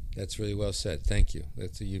 that's really well said. Thank you.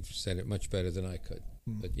 You've said it much better than I could.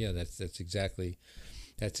 But yeah, that's exactly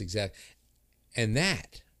That's exact. And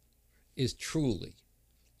that is truly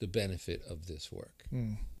the benefit of this work.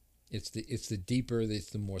 Mm. It's the deeper,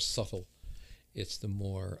 it's the more subtle, it's the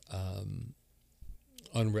more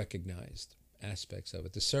unrecognized aspects of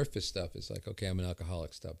it. The surface stuff is like, okay, I'm an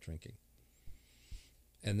alcoholic, stop drinking.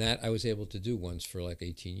 And that I was able to do once for like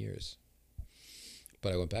 18 years.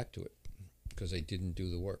 But I went back to it because I didn't do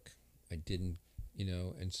the work. I didn't,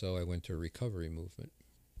 and so I went to a recovery movement.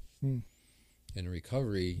 Mm. And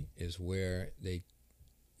recovery is where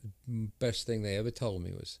best thing they ever told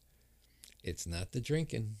me was, it's not the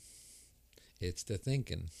drinking, it's the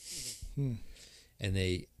thinking. Mm. And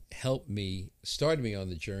they helped me, started me on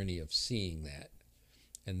the journey of seeing that.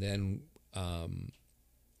 And then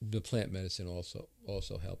the plant medicine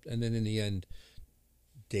also helped. And then in the end,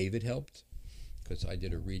 David helped, because I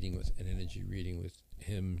did an energy reading with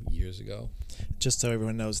him years ago. Just so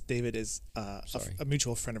everyone knows, David is a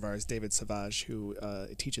mutual friend of ours, David Savage, who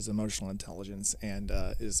teaches emotional intelligence and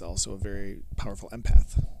is also a very powerful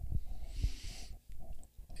empath.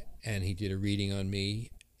 And he did a reading on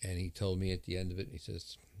me, and he told me at the end of it, he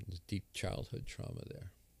says, there's deep childhood trauma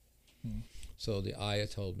there. Mm. So the Aya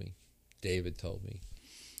told me, David told me,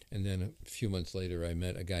 and then a few months later I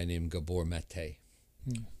met a guy named Gabor Mate,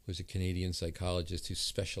 who's a Canadian psychologist who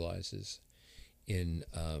specializes in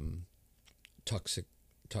toxic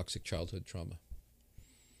childhood trauma.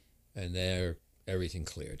 And there, everything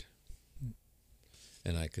cleared.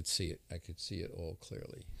 And I could see it. I could see it all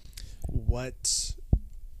clearly. What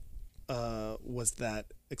was that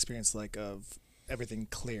experience like of everything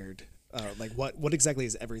cleared? Like what exactly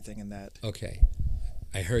is everything in that? Okay.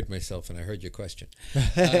 I heard myself and I heard your question.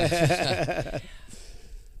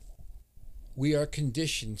 We are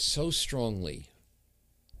conditioned so strongly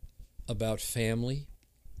about family,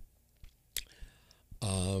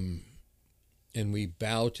 and we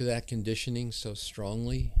bow to that conditioning so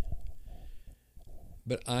strongly.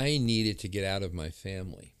 But I needed to get out of my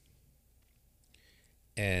family.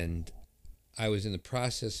 And I was in the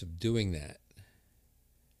process of doing that.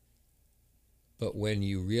 But when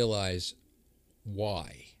you realize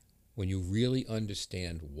why, when you really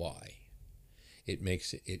understand why, it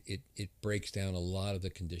makes it breaks down a lot of the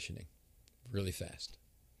conditioning really fast.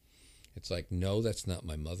 It's like, no, that's not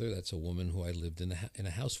my mother. That's a woman who I lived in a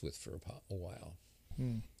house with for a while.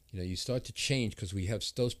 Mm. You start to change because we have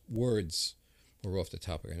those words. We're off the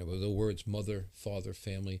topic, I know, but the words mother, father,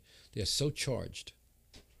 family, they're so charged,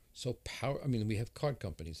 so powerful. I mean, we have card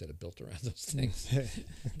companies that are built around those things.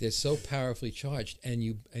 They're so powerfully charged, and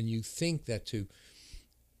you think that to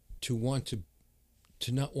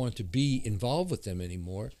not want to be involved with them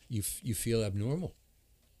anymore, you feel abnormal.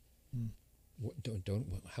 Mm.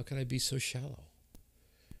 How could I be so shallow?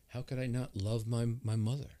 How could I not love my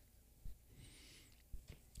mother?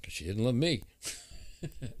 Because she didn't love me.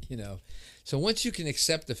 So once you can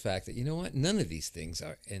accept the fact that, none of these things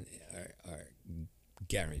are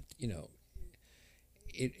guaranteed,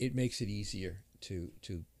 it makes it easier to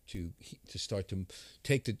start to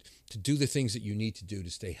to do the things that you need to do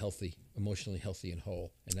to stay healthy, emotionally healthy and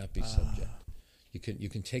whole, and not be subject. You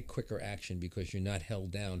can take quicker action because you're not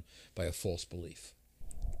held down by a false belief.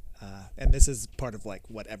 And this is part of like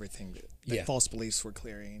what everything that false beliefs we're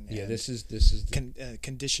clearing. Yeah, this is the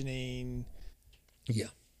conditioning. Yeah.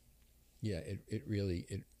 Yeah, it really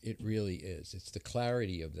is. It's the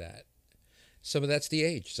clarity of that. Some of that's the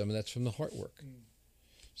age. Some of that's from the heart work. Mm.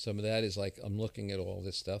 Some of that is like, I'm looking at all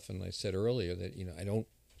this stuff, and I said earlier that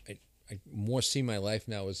I more see my life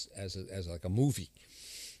now as like a movie.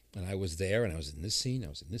 And I was there, and I was in this scene, I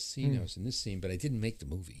was in this scene, I was in this scene, but I didn't make the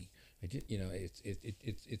movie. I did,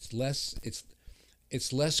 it's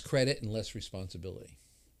less credit and less responsibility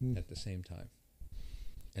at the same time,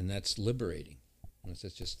 and that's liberating. It's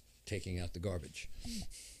just taking out the garbage.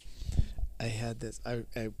 I had this.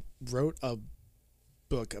 I wrote a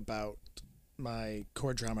book about my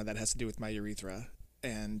core trauma that has to do with my urethra,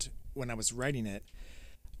 and when I was writing it,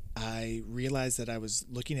 I realized that I was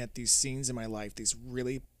looking at these scenes in my life, these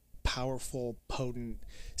really powerful, potent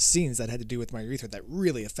scenes that had to do with my urethra that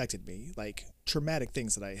really affected me, like traumatic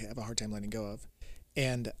things that I have a hard time letting go of.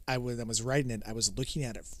 And when I was writing it, I was looking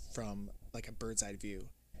at it from like a bird's eye view.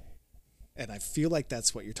 And I feel like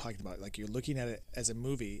that's what you're talking about. Like you're looking at it as a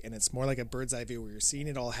movie, and it's more like a bird's eye view where you're seeing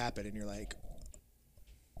it all happen, and you're like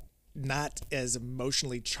not as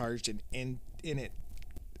emotionally charged and in it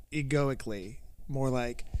egoically, more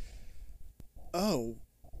like, oh,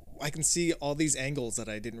 I can see all these angles that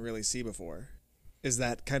I didn't really see before. Is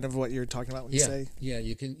that kind of what you're talking about when you say? Yeah,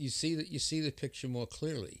 you see the picture more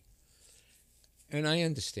clearly. And I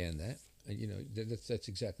understand that. That's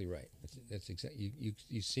exactly right. That's exactly,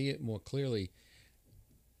 you see it more clearly.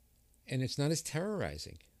 and it's not as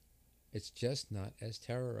terrorizing. It's just not as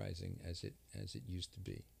terrorizing as it used to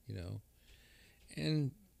be, you know.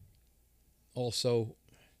 And also,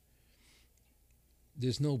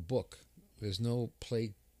 there's no book, there's no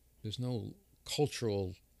play, there's no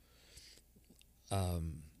cultural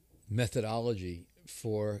methodology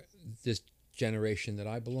for this generation that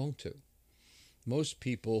I belong to. Most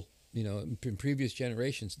people, you know, in previous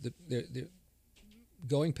generations, they're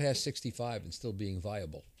going past 65 and still being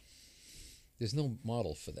viable. There's no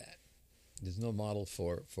model for that. There's no model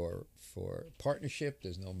for partnership.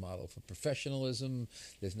 There's no model for professionalism.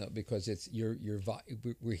 There's no, because it's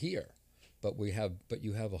we're here, but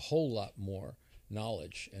you have a whole lot more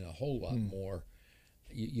knowledge and a whole lot more.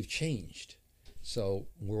 You've changed. So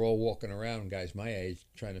we're all walking around, guys my age,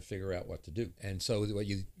 trying to figure out what to do. And so what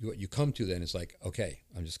you come to then is like, okay,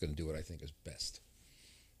 I'm just going to do what I think is best.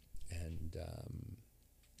 And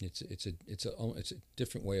it's a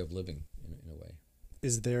different way of living in a way.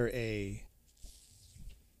 Is there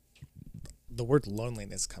the word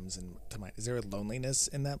loneliness comes into mind. Is there a loneliness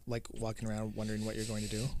in that, like walking around wondering what you're going to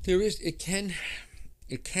do? There is. It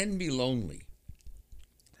can be lonely.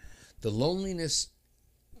 The loneliness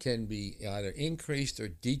can be either increased or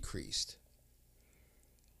decreased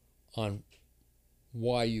on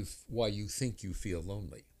why you think you feel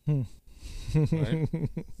lonely. Right?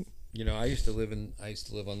 You know, I used to live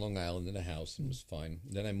on Long Island in a house. It was fine.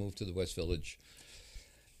 Then I moved to the West Village,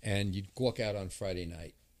 and you'd walk out on Friday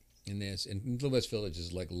night, and the West Village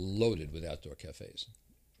is like loaded with outdoor cafes,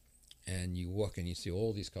 and you walk and you see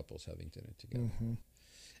all these couples having dinner together. And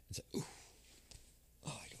say, ooh,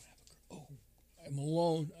 oh, I don't have a girl. Oh,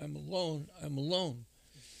 I'm alone.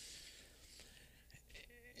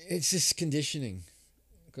 It's just conditioning.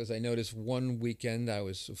 Because I noticed one weekend, I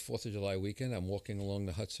was 4th of July weekend, I'm walking along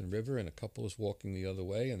the Hudson River, and a couple is walking the other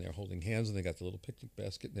way, and they're holding hands, and they got the little picnic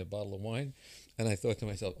basket and their bottle of wine. And I thought to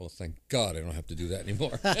myself, oh, thank God I don't have to do that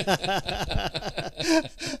anymore.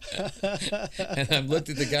 And I looked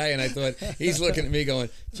at the guy, and I thought, he's looking at me going,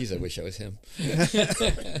 geez, I wish I was him.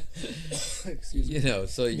 You know,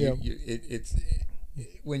 so it's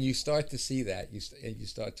when you start to see that, you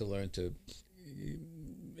start to learn to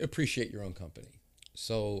appreciate your own company.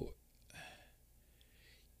 So,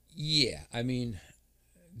 yeah, I mean,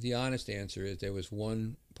 the honest answer is there was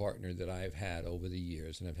one partner that I've had over the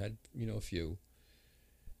years, and I've had, you know, a few,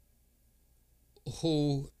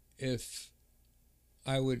 who, if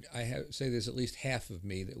I say there's at least half of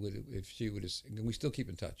me that would, if she would have, and we still keep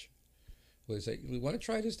in touch, would say, we want to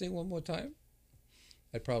try this thing one more time?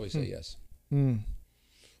 I'd probably say yes.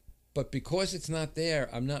 But because it's not there,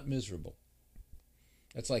 I'm not miserable.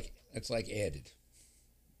 It's like added.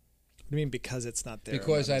 What do you mean because it's not there?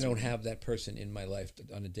 Because I don't have that person in my life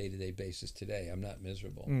on a day-to-day basis today. I'm not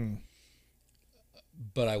miserable.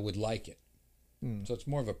 But I would like it. So it's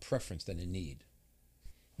more of a preference than a need.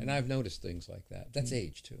 And I've noticed things like that. That's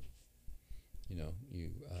age too. You know,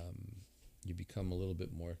 you become a little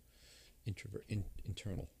bit more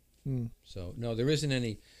internal. So no, there isn't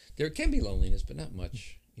any. There can be loneliness, but not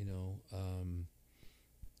much. You know,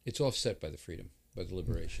 it's offset by the freedom, by the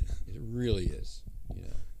liberation. It really is. You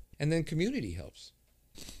know. And then community helps.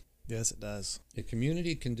 Yes, it does. The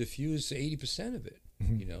community can diffuse 80% of it,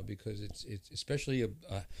 you know, because it's especially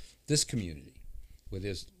this community where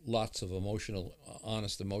there's lots of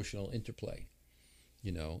honest emotional interplay.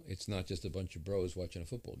 You know, it's not just a bunch of bros watching a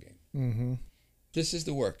football game. This is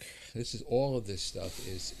the work. All of this stuff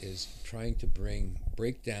is trying to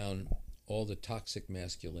break down all the toxic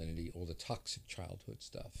masculinity, all the toxic childhood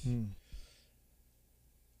stuff, and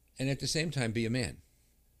at the same time be a man.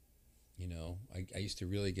 You know, I used to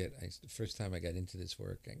really the first time I got into this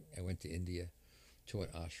work, I went to India to an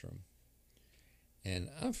ashram. And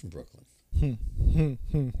I'm from Brooklyn. You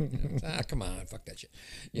know, come on, fuck that shit.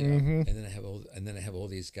 You know, and then I have all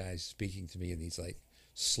these guys speaking to me in these like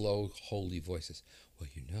slow, holy voices. Well,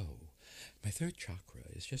 you know, my third chakra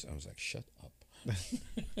is just, I was like, shut up.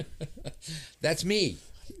 That's me.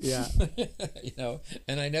 Yeah. You know,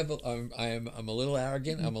 and I'm a little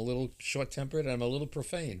arrogant, I'm a little short-tempered, I'm a little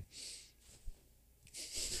profane.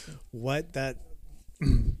 What that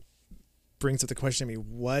brings up the question to me,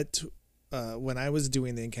 when I was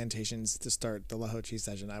doing the incantations to start the Lahochi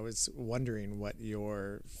session, I was wondering what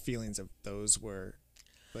your feelings of those were.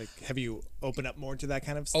 Like, have you opened up more to that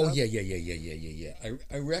kind of stuff? Oh, yeah.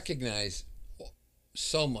 I recognize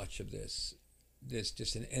so much of this. There's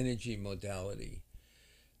just an energy modality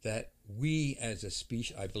that we as a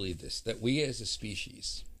species, I believe this, that we as a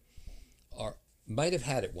species might have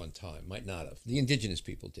had at one time, might not have. The indigenous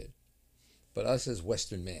people did. But us as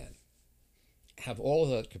Western man have all of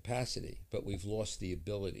that capacity, but we've lost the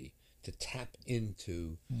ability to tap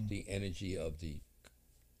into the energy of the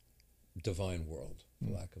divine world,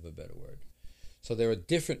 for lack of a better word. So there are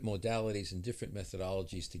different modalities and different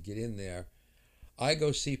methodologies to get in there. I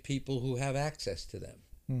go see people who have access to them,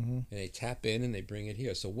 and they tap in and they bring it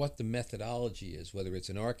here. So what the methodology is, whether it's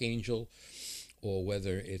an archangel or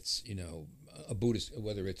whether it's, you know, a Buddhist,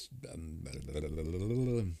 whether it's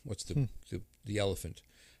what's the elephant,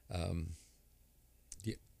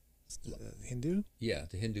 Hindu? Yeah,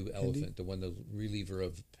 the Hindu elephant, the one, the reliever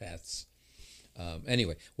of paths.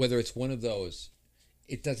 Anyway, whether it's one of those,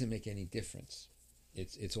 it doesn't make any difference.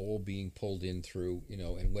 It's all being pulled in through, you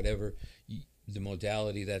know, and whatever the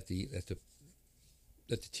modality that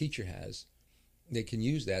the teacher has, they can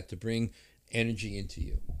use that to bring energy into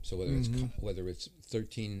you. So whether it's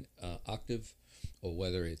 13 octave, or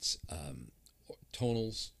whether it's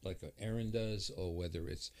tonals like Aaron does, or whether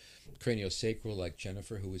it's craniosacral like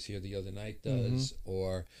Jennifer, who was here the other night, does,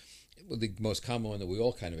 or the most common one that we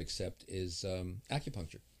all kind of accept is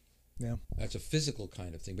acupuncture. Yeah, that's a physical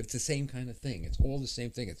kind of thing, but it's the same kind of thing. It's all the same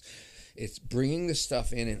thing. It's bringing the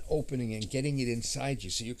stuff in and opening and getting it inside you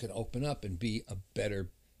so you can open up and be a better,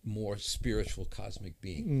 more spiritual cosmic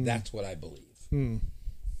being. That's what I believe.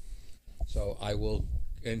 So I will,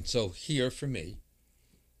 and so here for me,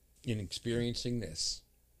 in experiencing this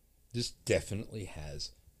definitely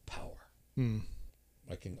has power.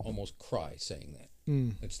 I can almost cry saying that.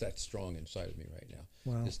 It's that strong inside of me right now.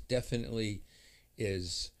 Wow. This definitely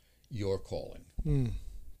is your calling.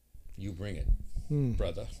 You bring it,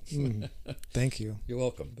 brother. Thank you. You're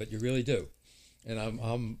welcome, but you really do. And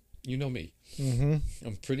I'm you know me.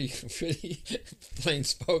 I'm pretty plain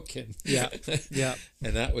spoken. Yeah. Yeah.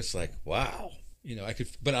 And that was like, wow. You know,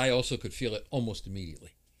 but I also could feel it almost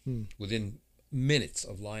immediately. Within minutes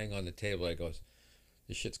of lying on the table, I goes,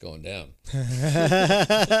 this shit's going down.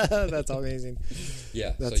 That's amazing.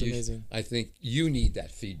 Yeah, that's amazing. I think you need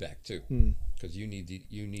that feedback too, because you need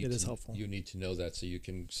it is helpful. You need to know that so you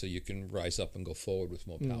can rise up and go forward with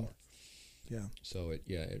more power. Yeah. So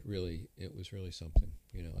it was really something,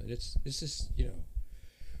 you know. And it's just, you know,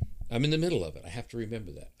 I'm in the middle of it. I have to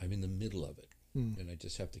remember that I'm in the middle of it, and I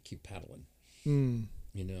just have to keep paddling. You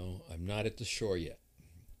know, I'm not at the shore yet,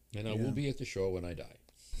 and I will be at the shore when I die.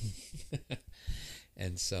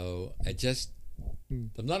 And so I'm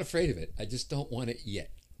not afraid of it. I just don't want it yet.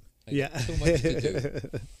 I got too much to do.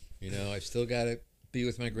 You know, I've still got to be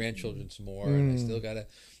with my grandchildren some more, and I still got to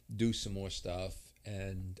do some more stuff.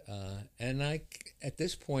 And I, at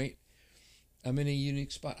this point, I'm in a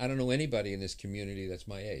unique spot. I don't know anybody in this community that's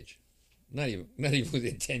my age. Not even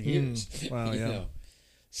within 10 years. Wow. You know?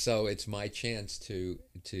 So it's my chance to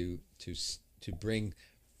bring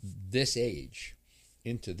this age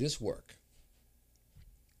into this work,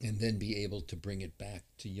 and then be able to bring it back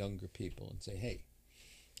to younger people and say, hey,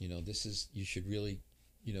 you know, you should really,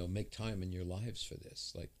 you know, make time in your lives for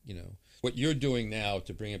this. Like, you know, what you're doing now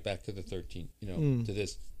to bring it back to the 13, you know, to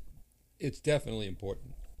this, it's definitely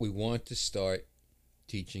important. We want to start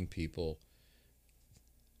teaching people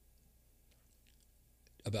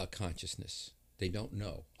about consciousness. They don't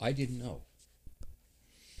know. I didn't know.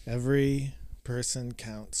 Every person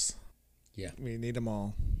counts. Yeah. We need them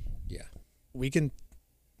all. Yeah. We can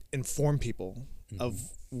inform people of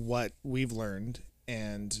what we've learned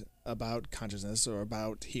and about consciousness or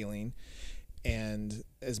about healing, and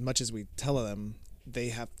as much as we tell them, they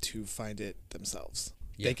have to find it themselves.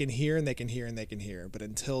 They can hear and they can hear and they can hear, but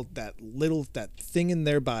until that thing in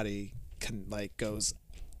their body goes,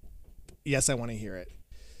 yes, I want to hear it,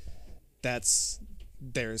 that's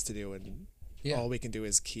theirs to do, and all we can do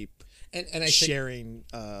is keep and sharing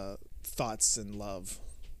thoughts and love.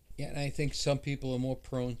 Yeah, and I think some people are more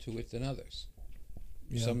prone to it than others.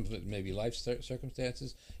 Yeah. Some of it may be life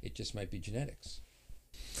circumstances. It just might be genetics.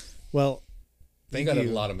 Well, thank you. You got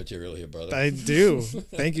a lot of material here, brother. I do.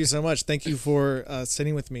 Thank you so much. Thank you for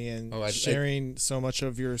sitting with me and sharing so much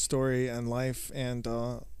of your story and life. And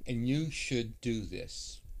you should do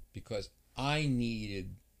this, because I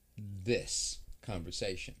needed this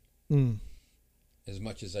conversation as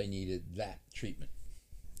much as I needed that treatment.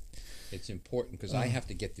 It's important because I have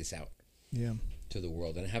to get this out to the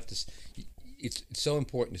world, and I have to. It's so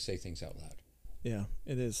important to say things out loud. Yeah,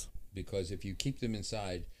 it is. Because if you keep them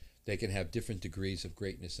inside, they can have different degrees of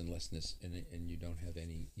greatness and lessness, and you don't have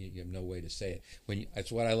any. You have no way to say it.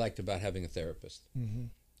 That's what I liked about having a therapist.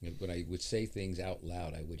 When I would say things out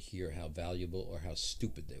loud, I would hear how valuable or how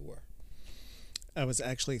stupid they were. I was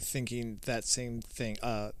actually thinking that same thing.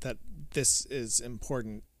 That this is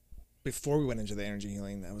important. Before we went into the energy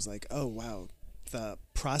healing, I was like, oh, wow, the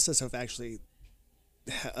process of actually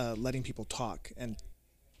letting people talk and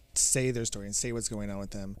say their story and say what's going on with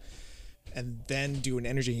them and then do an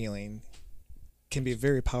energy healing can be a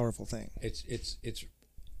very powerful thing. It's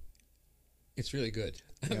really good.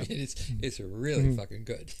 I Yeah. mean, it's really fucking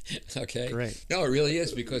good. Okay. Great. No, it really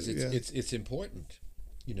is, because Yeah. it's important.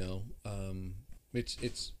 You know,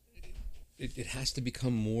 it has to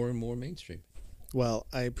become more and more mainstream. Well,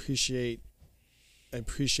 I appreciate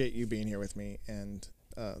you being here with me and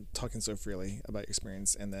talking so freely about your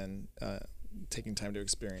experience, and then taking time to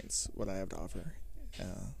experience what I have to offer.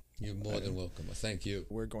 You're more than welcome. Thank you.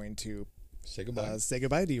 We're going to Say goodbye. say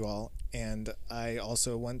goodbye to you all, and I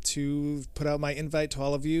also want to put out my invite to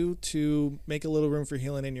all of you to make a little room for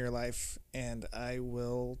healing in your life, and I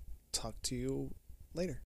will talk to you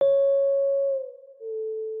later.